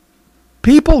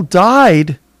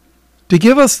died to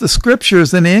give us the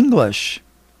scriptures in English.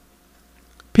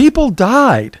 People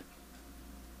died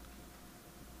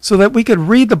so that we could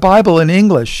read the Bible in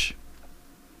English.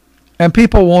 And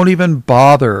people won't even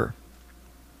bother.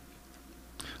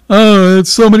 Oh,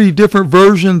 it's so many different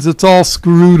versions, it's all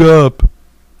screwed up.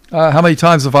 How many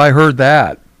times have I heard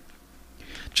that?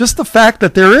 Just the fact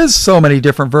that there is so many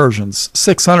different versions,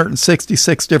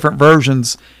 666 different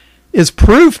versions, is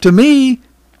proof to me.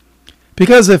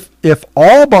 Because if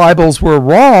all Bibles were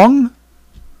wrong,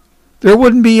 there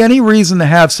wouldn't be any reason to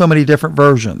have so many different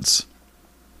versions.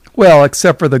 Well,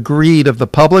 except for the greed of the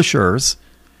publishers,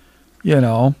 you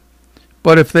know.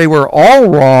 But if they were all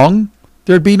wrong,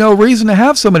 there'd be no reason to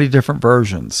have so many different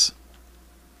versions.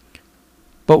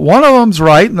 But one of them's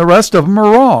right and the rest of them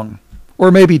are wrong.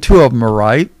 Or maybe two of them are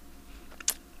right.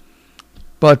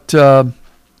 But I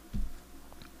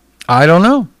don't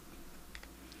know.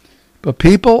 But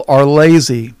people are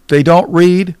lazy. They don't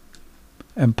read.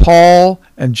 And Paul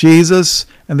and Jesus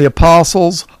and the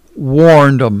apostles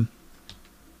warned them.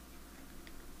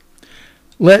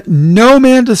 Let no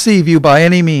man deceive you by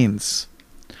any means.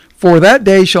 For that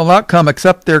day shall not come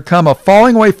except there come a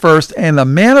falling away first, and the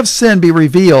man of sin be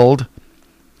revealed,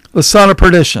 the son of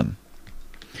perdition.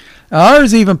 Now,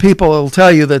 there's even people that will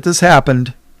tell you that this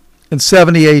happened in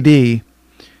 70 A.D.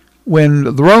 when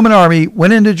the Roman army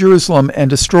went into Jerusalem and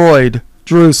destroyed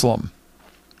Jerusalem.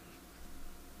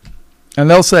 And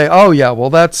they'll say, oh yeah, well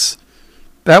that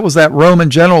was that Roman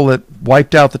general that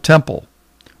wiped out the temple.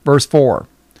 Verse 4.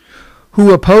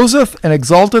 Who opposeth and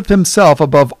exalteth himself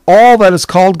above all that is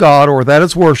called God or that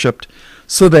is worshipped,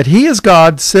 so that he is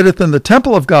God, sitteth in the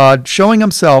temple of God, showing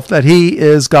himself that he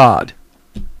is God.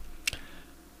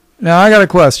 Now I got a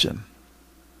question.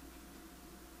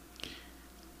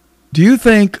 Do you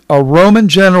think a Roman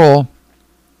general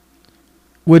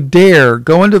would dare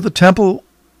go into the temple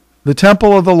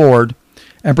of the Lord,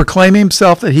 and proclaim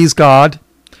himself that he's God,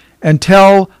 and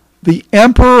tell the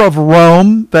emperor of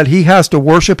Rome that he has to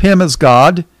worship him as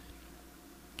God?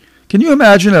 Can you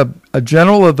imagine a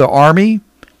general of the army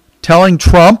telling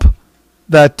Trump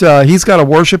that he's got to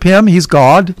worship him, he's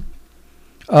God?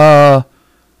 They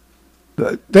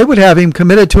would have him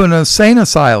committed to an insane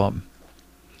asylum.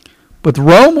 But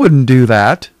Rome wouldn't do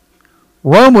that.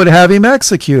 Rome would have him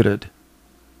executed.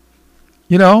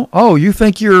 You know, oh, you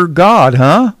think you're God,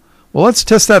 huh? Well, let's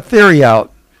test that theory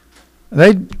out.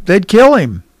 They'd kill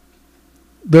him.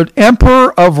 The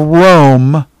emperor of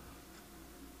Rome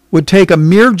would take a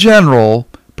mere general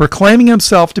proclaiming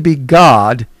himself to be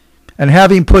God and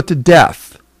have him put to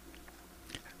death.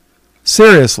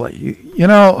 Seriously, you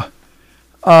know,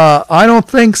 I don't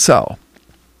think so.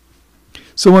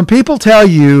 So when people tell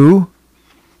you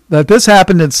that this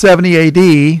happened in 70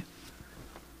 A.D.,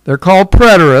 they're called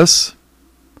preterists.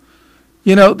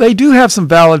 You know, they do have some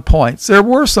valid points. There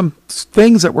were some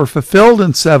things that were fulfilled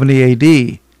in 70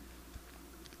 A.D.,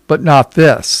 but not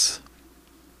this.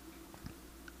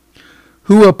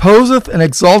 Who opposeth and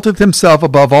exalteth himself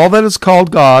above all that is called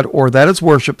God or that is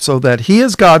worshipped, so that he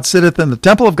is God, sitteth in the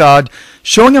temple of God,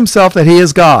 showing himself that he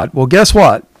is God. Well, guess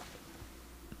what?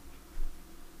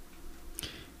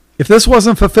 If this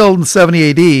wasn't fulfilled in 70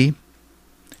 A.D.,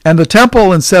 and the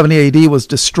temple in 70 A.D. was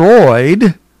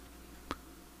destroyed,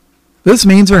 this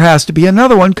means there has to be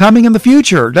another one coming in the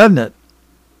future, doesn't it?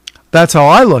 That's how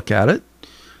I look at it.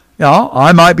 You know,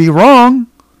 I might be wrong,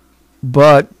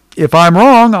 but if I'm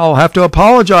wrong, I'll have to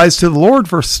apologize to the Lord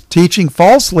for teaching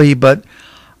falsely, but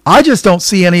I just don't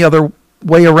see any other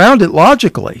way around it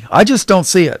logically. I just don't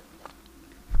see it.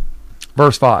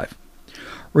 Verse 5.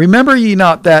 Remember ye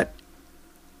not that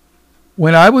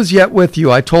when I was yet with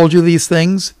you, I told you these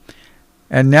things,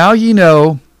 and now ye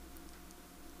know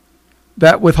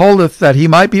that withholdeth that he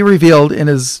might be revealed in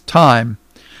his time.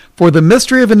 For the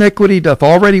mystery of iniquity doth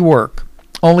already work.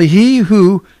 Only he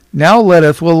who now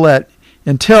letteth will let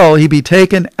until he be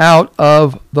taken out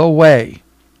of the way.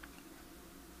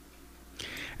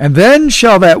 And then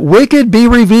shall that wicked be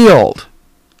revealed.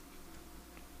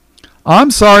 I'm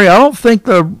sorry, I don't think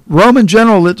the Roman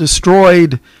general that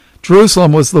destroyed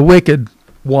Jerusalem was the wicked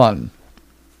one.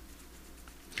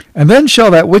 And then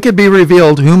shall that wicked be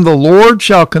revealed, whom the Lord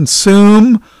shall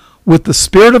consume with the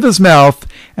spirit of his mouth,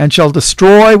 and shall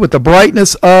destroy with the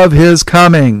brightness of his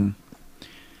coming.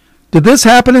 Did this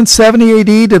happen in 70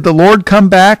 AD? Did the Lord come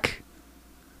back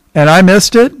and I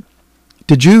missed it?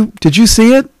 Did you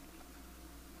see it?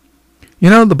 You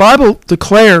know, the Bible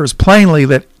declares plainly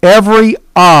that every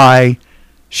eye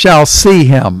shall see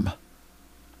him.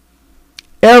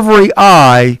 Every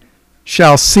eye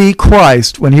shall see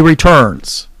Christ when he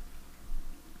returns.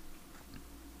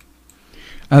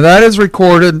 And that is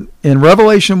recorded in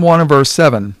Revelation 1 and verse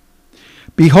 7.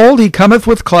 Behold, he cometh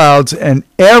with clouds, and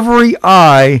every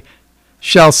eye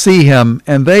shall see him,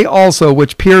 and they also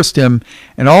which pierced him,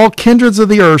 and all kindreds of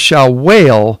the earth shall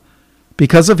wail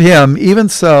because of him. Even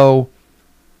so,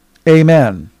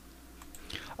 amen.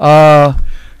 The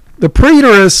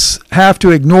preterists have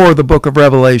to ignore the book of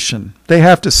Revelation. They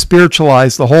have to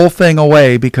spiritualize the whole thing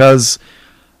away because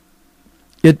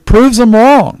it proves them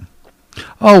wrong.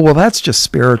 Oh, well, that's just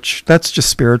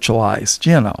spiritualized.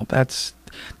 You know, that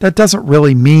doesn't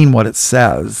really mean what it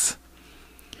says.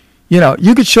 You know,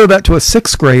 you could show that to a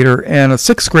sixth grader, and a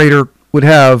sixth grader would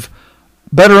have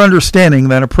better understanding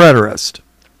than a preterist,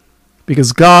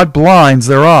 because God blinds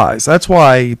their eyes. That's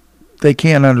why they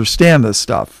can't understand this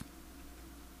stuff.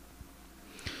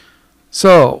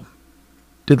 So,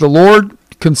 did the Lord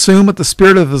consume with the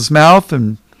spirit of his mouth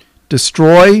and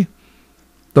destroy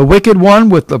the wicked one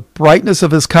with the brightness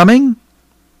of his coming?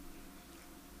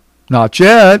 Not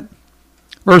yet.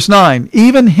 Verse 9,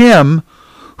 even him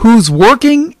whose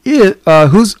working is,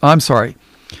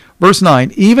 Verse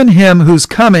 9, even him whose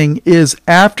coming is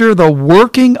after the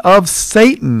working of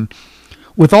Satan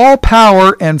with all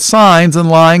power and signs and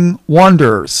lying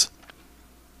wonders.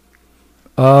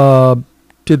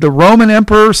 Did the Roman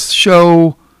emperor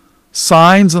show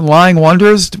signs and lying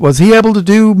wonders? Was he able to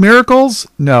do miracles?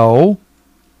 No.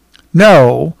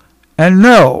 No, and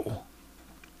no.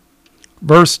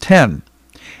 Verse 10,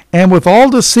 and with all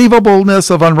deceivableness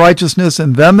of unrighteousness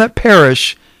in them that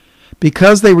perish,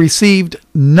 because they received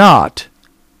not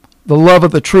the love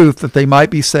of the truth, that they might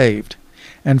be saved.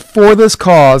 And for this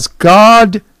cause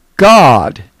God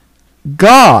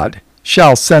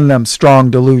shall send them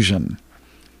strong delusion.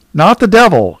 Not the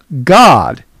devil,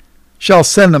 God shall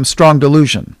send them strong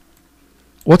delusion.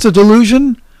 What's a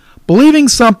delusion? Believing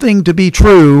something to be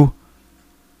true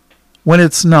when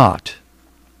it's not.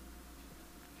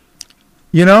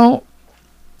 You know,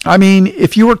 I mean,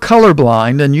 if you were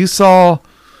colorblind and you saw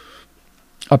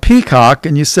a peacock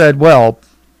and you said, well,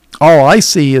 all I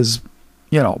see is,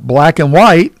 black and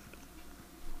white,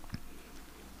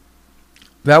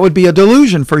 that would be a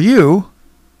delusion for you,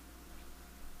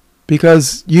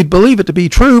 because you'd believe it to be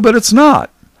true, but it's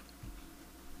not.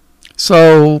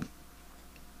 So,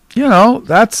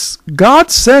 that's,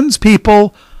 God sends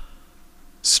people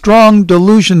strong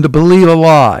delusion to believe a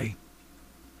lie,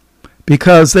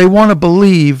 because they want to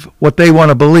believe what they want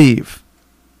to believe.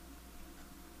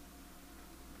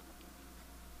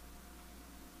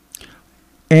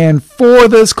 And for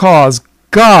this cause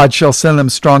God shall send them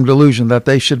strong delusion, that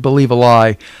they should believe a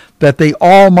lie, that they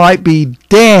all might be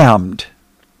damned,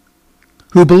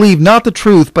 who believed not the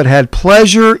truth, but had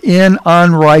pleasure in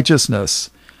unrighteousness.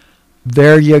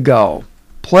 There you go.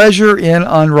 Pleasure in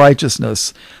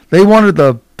unrighteousness. They wanted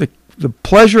the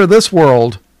pleasure of this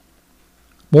world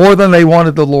more than they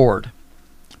wanted the Lord.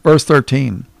 Verse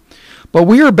 13. But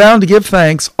we are bound to give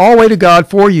thanks always to God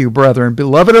for you, brethren,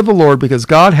 beloved of the Lord, because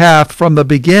God hath from the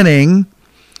beginning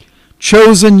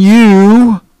chosen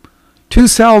you to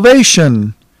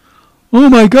salvation. Oh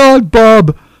my God,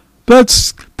 Bob,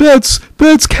 that's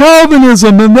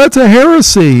Calvinism, and that's a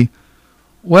heresy.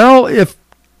 Well, if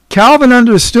Calvin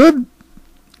understood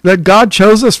that God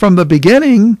chose us from the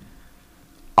beginning,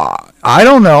 I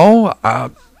don't know.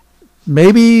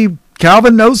 Maybe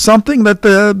Calvin knows something that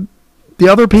the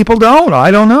other people don't.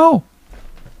 I don't know.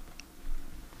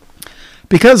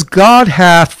 Because God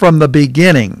hath from the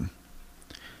beginning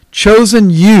chosen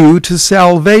you to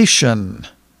salvation.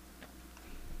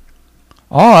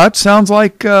 Oh, that sounds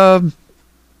like God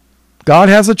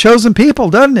has a chosen people,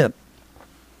 doesn't it?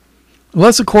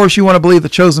 Unless, of course, you want to believe the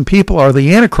chosen people are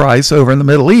the Antichrist over in the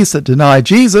Middle East that deny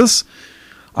Jesus.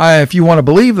 If you want to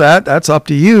believe that, that's up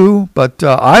to you, but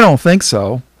I don't think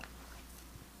so.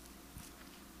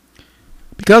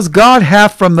 Because God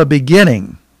hath from the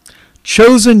beginning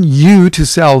chosen you to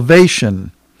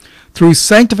salvation through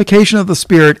sanctification of the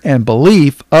Spirit and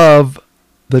belief of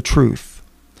the truth,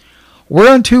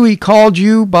 whereunto he called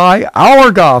you by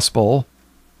our gospel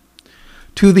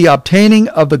to the obtaining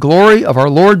of the glory of our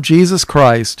Lord Jesus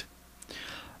Christ.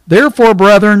 Therefore,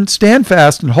 brethren, stand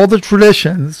fast and hold the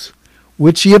traditions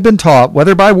which ye have been taught,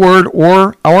 whether by word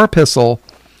or our epistle.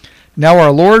 Now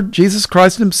our Lord Jesus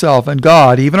Christ himself and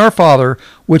God, even our Father,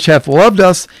 which hath loved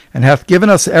us and hath given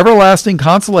us everlasting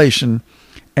consolation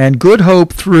and good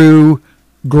hope through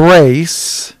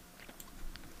grace,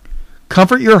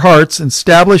 comfort your hearts and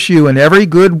establish you in every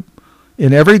good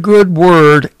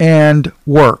word and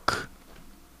work.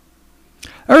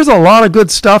 There's a lot of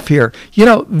good stuff here. You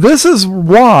know, this is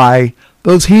why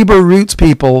those Hebrew roots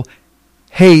people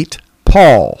hate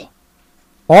Paul.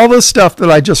 All this stuff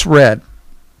that I just read.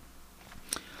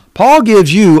 Paul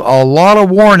gives you a lot of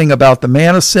warning about the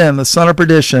man of sin, the son of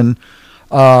perdition,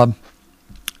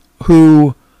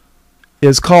 who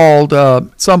is called,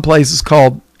 some places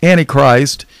called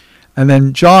Antichrist, and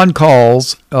then John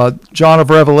of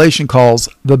Revelation calls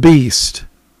the beast.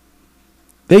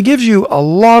 They give you a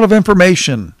lot of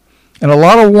information and a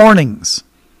lot of warnings.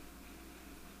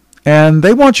 And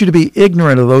they want you to be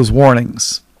ignorant of those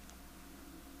warnings.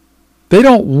 They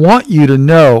don't want you to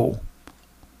know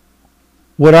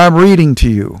what I'm reading to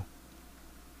you.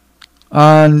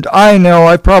 And I know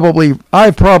I've probably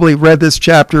read this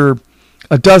chapter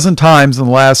a dozen times in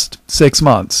the last 6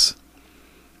 months.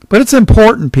 But it's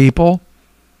important, people.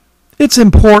 It's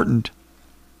important.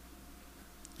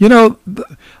 You know,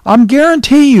 I'm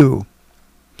guarantee you,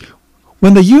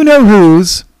 when the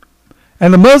you-know-whos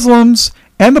and the Muslims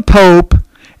and the Pope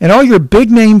and all your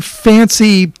big-name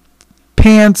fancy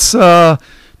pants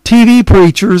TV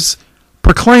preachers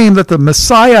proclaim that the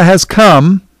Messiah has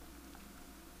come,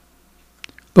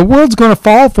 the world's going to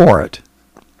fall for it.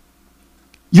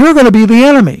 You're going to be the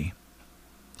enemy.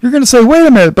 You're going to say, wait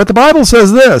a minute, but the Bible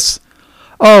says this.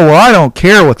 Oh, well, I don't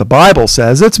care what the Bible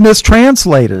says. It's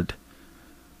mistranslated.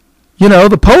 You know,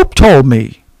 the Pope told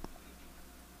me.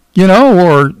 You know,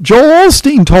 or Joel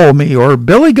Osteen told me, or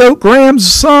Billy Goat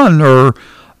Graham's son, or,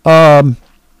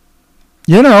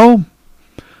 you know,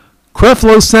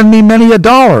 Creflo send me many a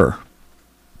dollar.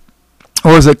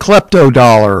 Or is it klepto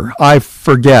dollar? I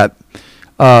forget.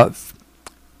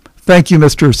 Thank you,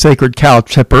 Mr. Sacred Cow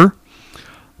Tipper,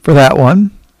 for that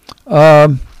one.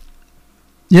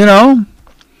 You know,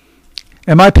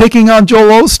 am I picking on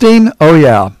Joel Osteen? Oh,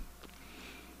 yeah.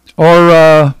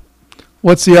 Or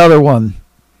what's the other one?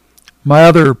 My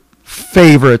other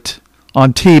favorite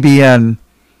on TBN.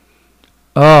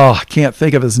 Oh, I can't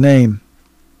think of his name.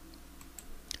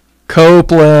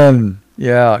 Copeland.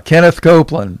 Yeah, Kenneth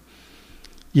Copeland.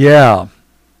 Yeah.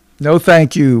 No,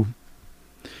 thank you.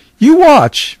 You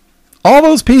watch. All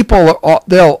those people,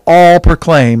 they'll all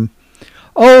proclaim,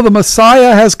 oh, the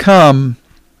Messiah has come.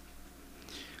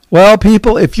 Well,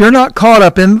 people, if you're not caught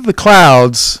up in the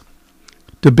clouds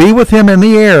to be with him in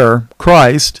the air,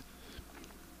 Christ,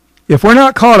 if we're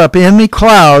not caught up in the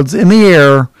clouds, in the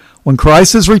air, when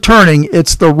Christ is returning,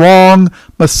 it's the wrong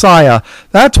Messiah.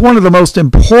 That's one of the most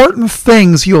important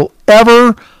things you'll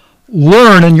ever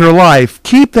learn in your life.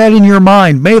 Keep that in your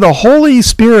mind. May the Holy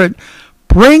Spirit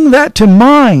bring that to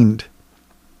mind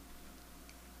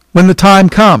when the time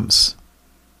comes.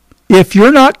 If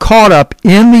you're not caught up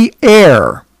in the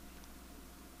air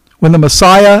when the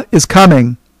Messiah is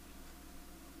coming,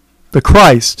 the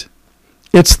Christ,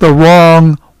 it's the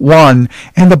wrong one.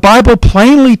 And the Bible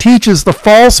plainly teaches the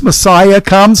false Messiah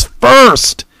comes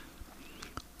first.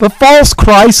 The false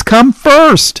Christ come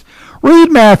first.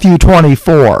 Read Matthew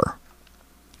 24.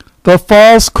 The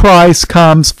false Christ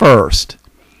comes first.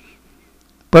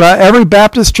 But every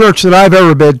Baptist church that I've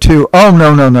ever been to, oh,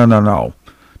 no.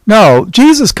 No,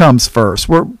 Jesus comes first.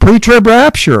 We're pre-trib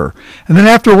rapture. And then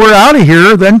after we're out of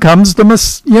here, then comes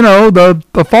the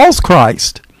false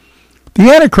Christ,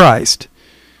 the Antichrist.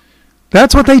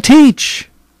 That's what they teach.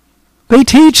 They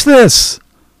teach this.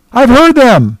 I've heard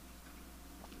them.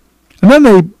 And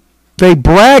then they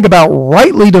brag about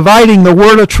rightly dividing the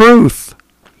word of truth.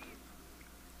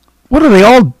 What are they,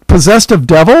 all possessed of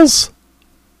devils?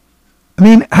 I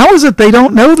mean, how is it they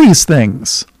don't know these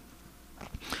things?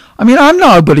 I mean, I'm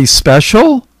nobody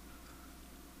special.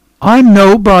 I'm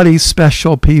nobody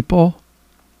special, people.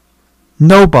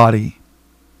 Nobody.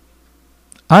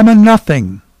 I'm a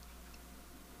nothing.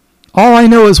 All I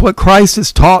know is what Christ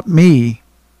has taught me.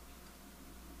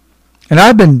 And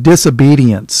I've been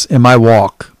disobedient in my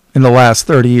walk in the last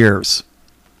 30 years.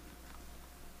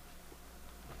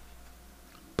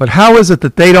 But how is it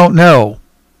that they don't know?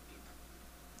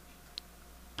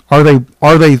 Are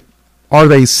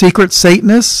they secret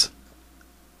Satanists?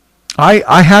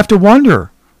 I have to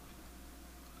wonder.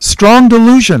 Strong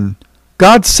delusion.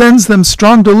 God sends them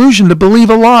strong delusion to believe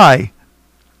a lie.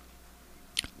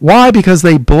 Why? Because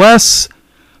they bless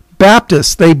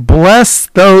Baptists. They bless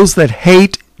those that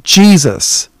hate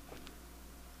Jesus.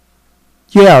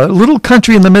 Yeah, a little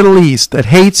country in the Middle East that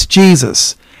hates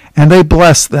Jesus, and they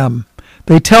bless them.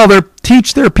 They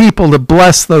teach their people to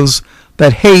bless those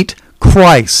that hate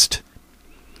Christ.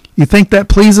 You think that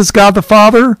pleases God the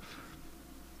Father?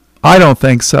 I don't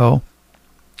think so.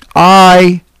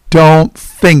 I don't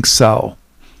think so.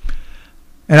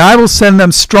 And I will send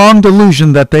them strong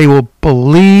delusion that they will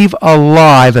believe a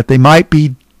lie, that they might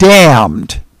be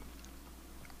damned.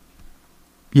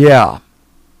 Yeah.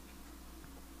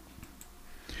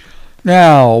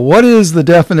 Now, what is the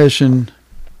definition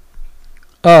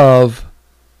of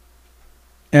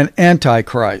an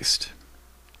antichrist?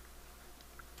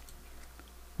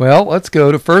 Well, let's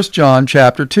go to 1 John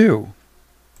chapter 2.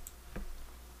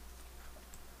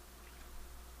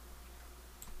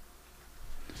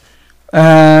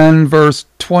 And verse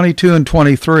 22 and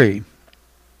 23.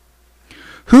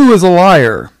 Who is a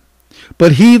liar,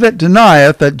 but he that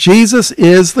denieth that Jesus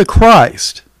is the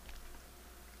Christ?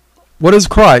 What is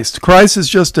Christ? Christ is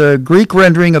just a Greek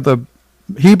rendering of the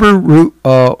Hebrew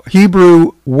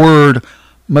word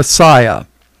Messiah.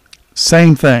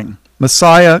 Same thing.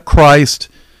 Messiah, Christ.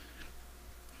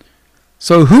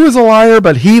 So who is a liar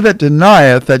but he that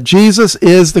denieth that Jesus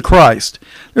is the Christ?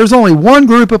 There's only one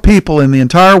group of people in the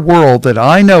entire world that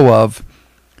I know of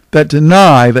that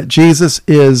deny that Jesus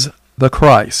is the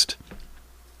Christ.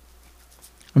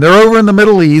 And they're over in the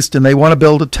Middle East and they want to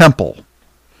build a temple.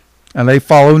 And they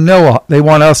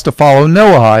want us to follow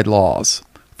Noahide laws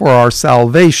for our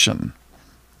salvation.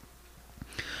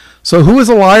 So who is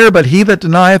a liar but he that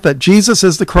denieth that Jesus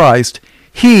is the Christ?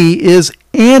 He is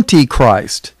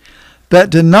Antichrist, that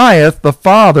denieth the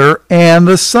Father and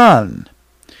the Son.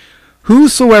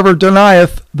 Whosoever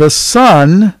denieth the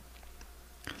Son,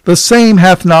 the same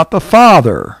hath not the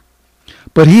Father.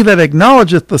 But he that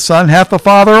acknowledgeth the Son hath the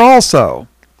Father also.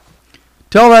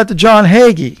 Tell that to John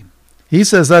Hagee. He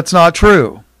says that's not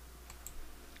true.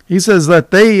 He says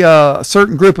that a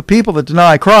certain group of people that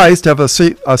deny Christ have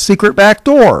a secret back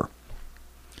door.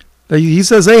 He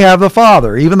says they have the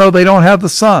Father, even though they don't have the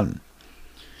Son.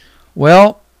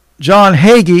 Well, John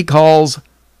Hagee calls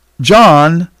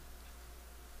John,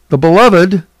 the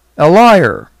beloved, a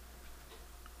liar.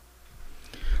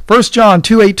 1 John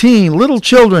 2:18, little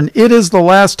children, it is the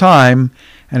last time,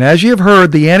 and as ye have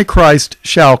heard, the Antichrist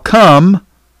shall come.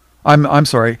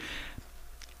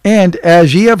 And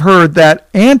as ye have heard that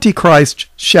Antichrist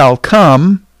shall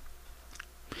come,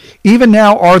 even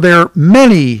now are there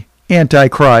many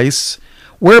Antichrists,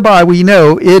 whereby we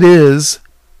know it is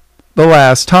the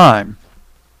last time.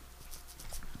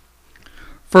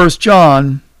 1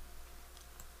 John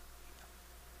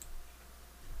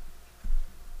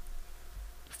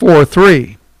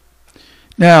 4:3.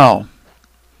 Now,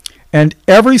 and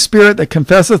every spirit that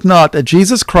confesseth not that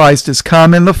Jesus Christ is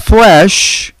come in the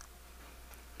flesh,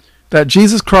 that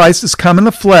Jesus Christ is come in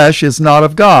the flesh, is not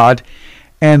of God.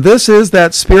 And this is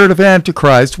that spirit of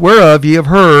Antichrist, whereof ye have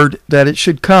heard that it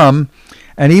should come,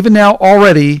 and even now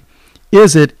already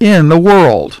is it in the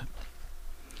world.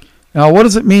 Now, what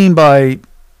does it mean by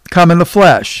come in the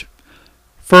flesh?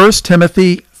 1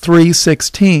 Timothy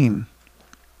 3:16.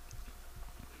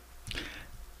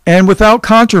 And without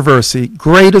controversy,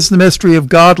 great is the mystery of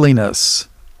godliness.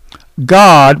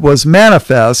 God was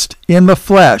manifest in the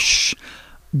flesh.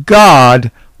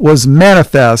 God was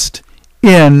manifest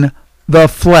in the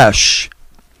flesh.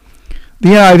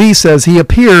 The NIV says he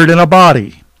appeared in a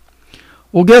body.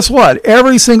 Well, guess what?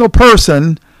 Every single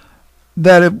person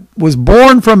that was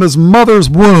born from his mother's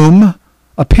womb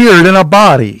appeared in a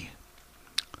body.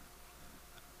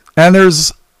 And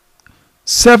there's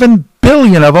 7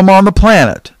 billion of them on the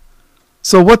planet.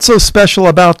 So what's so special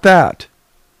about that?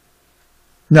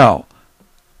 No.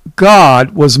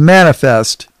 God was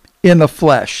manifest in the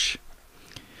flesh.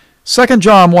 2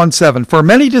 John 1:7, for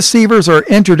many deceivers are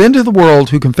entered into the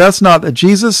world who confess not that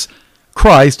Jesus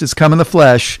Christ is come in the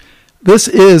flesh. This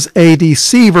is a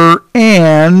deceiver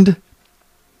and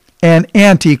an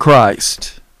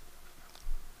antichrist.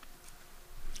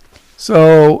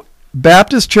 So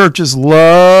Baptist churches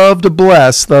love to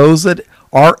bless those that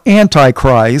are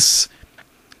antichrists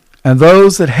and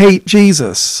those that hate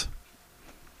Jesus.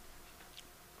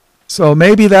 So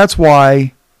maybe that's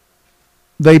why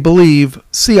they believe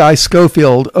C.I.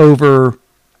 Scofield over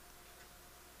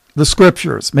the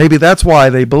scriptures. Maybe that's why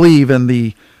they believe in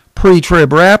the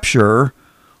pre-trib rapture,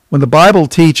 when the Bible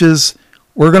teaches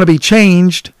we're going to be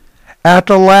changed at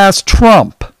the last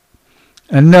trump.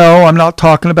 And no, I'm not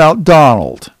talking about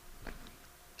Donald.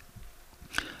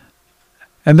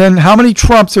 And then how many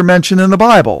trumps are mentioned in the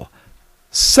Bible?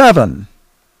 7.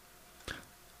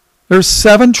 There's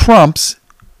 7 trumps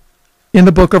in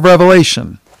the book of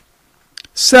Revelation.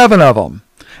 7 of them.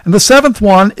 And the seventh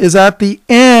one is at the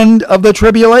end of the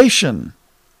tribulation.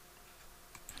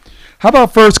 How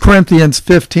about 1 Corinthians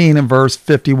 15 and verse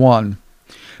 51?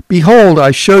 Behold,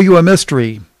 I show you a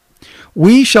mystery.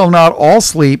 We shall not all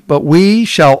sleep, but we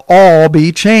shall all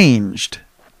be changed.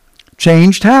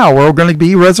 Changed how? We're going to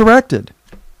be resurrected.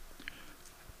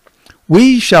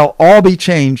 We shall all be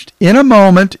changed in a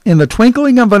moment, in the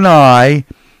twinkling of an eye,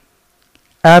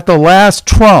 at the last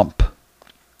trump.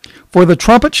 For the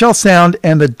trumpet shall sound,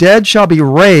 and the dead shall be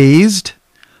raised.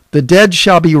 The dead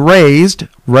shall be raised,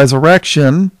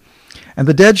 resurrection. And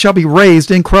the dead shall be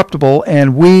raised incorruptible,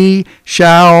 and we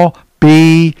shall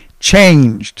be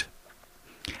changed.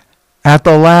 At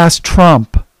the last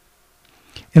trump.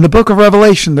 In the book of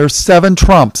Revelation, there's 7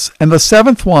 trumps, and the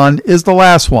 7th one is the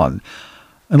last one,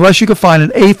 unless you could find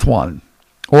an 8th one,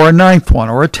 or a 9th one,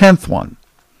 or a 10th one.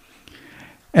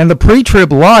 And the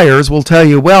pre-trib liars will tell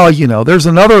you, well, there's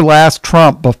another last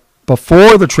trump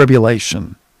before the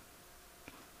tribulation.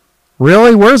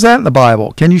 Really? Where's that in the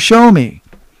Bible? Can you show me?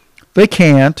 They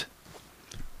can't.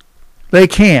 They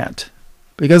can't,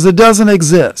 because it doesn't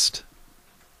exist.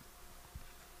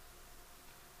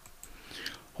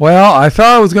 Well, I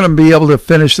thought I was going to be able to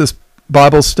finish this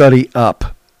Bible study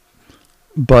up,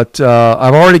 but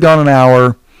I've already gone an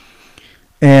hour,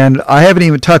 and I haven't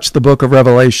even touched the book of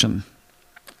Revelation.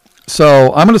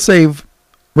 So I'm going to save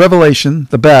Revelation,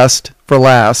 the best, for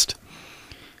last,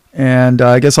 and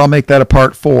I guess I'll make that a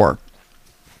part 4.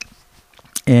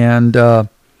 And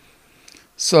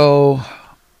so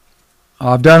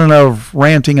I've done enough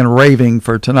ranting and raving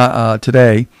for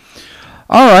today.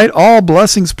 All right, all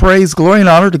blessings, praise, glory, and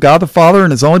honor to God the Father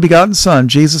and His only begotten Son,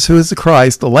 Jesus, who is the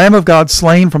Christ, the Lamb of God,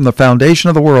 slain from the foundation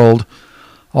of the world.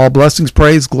 All blessings,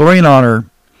 praise, glory, and honor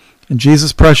in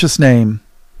Jesus' precious name.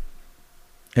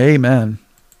 Amen.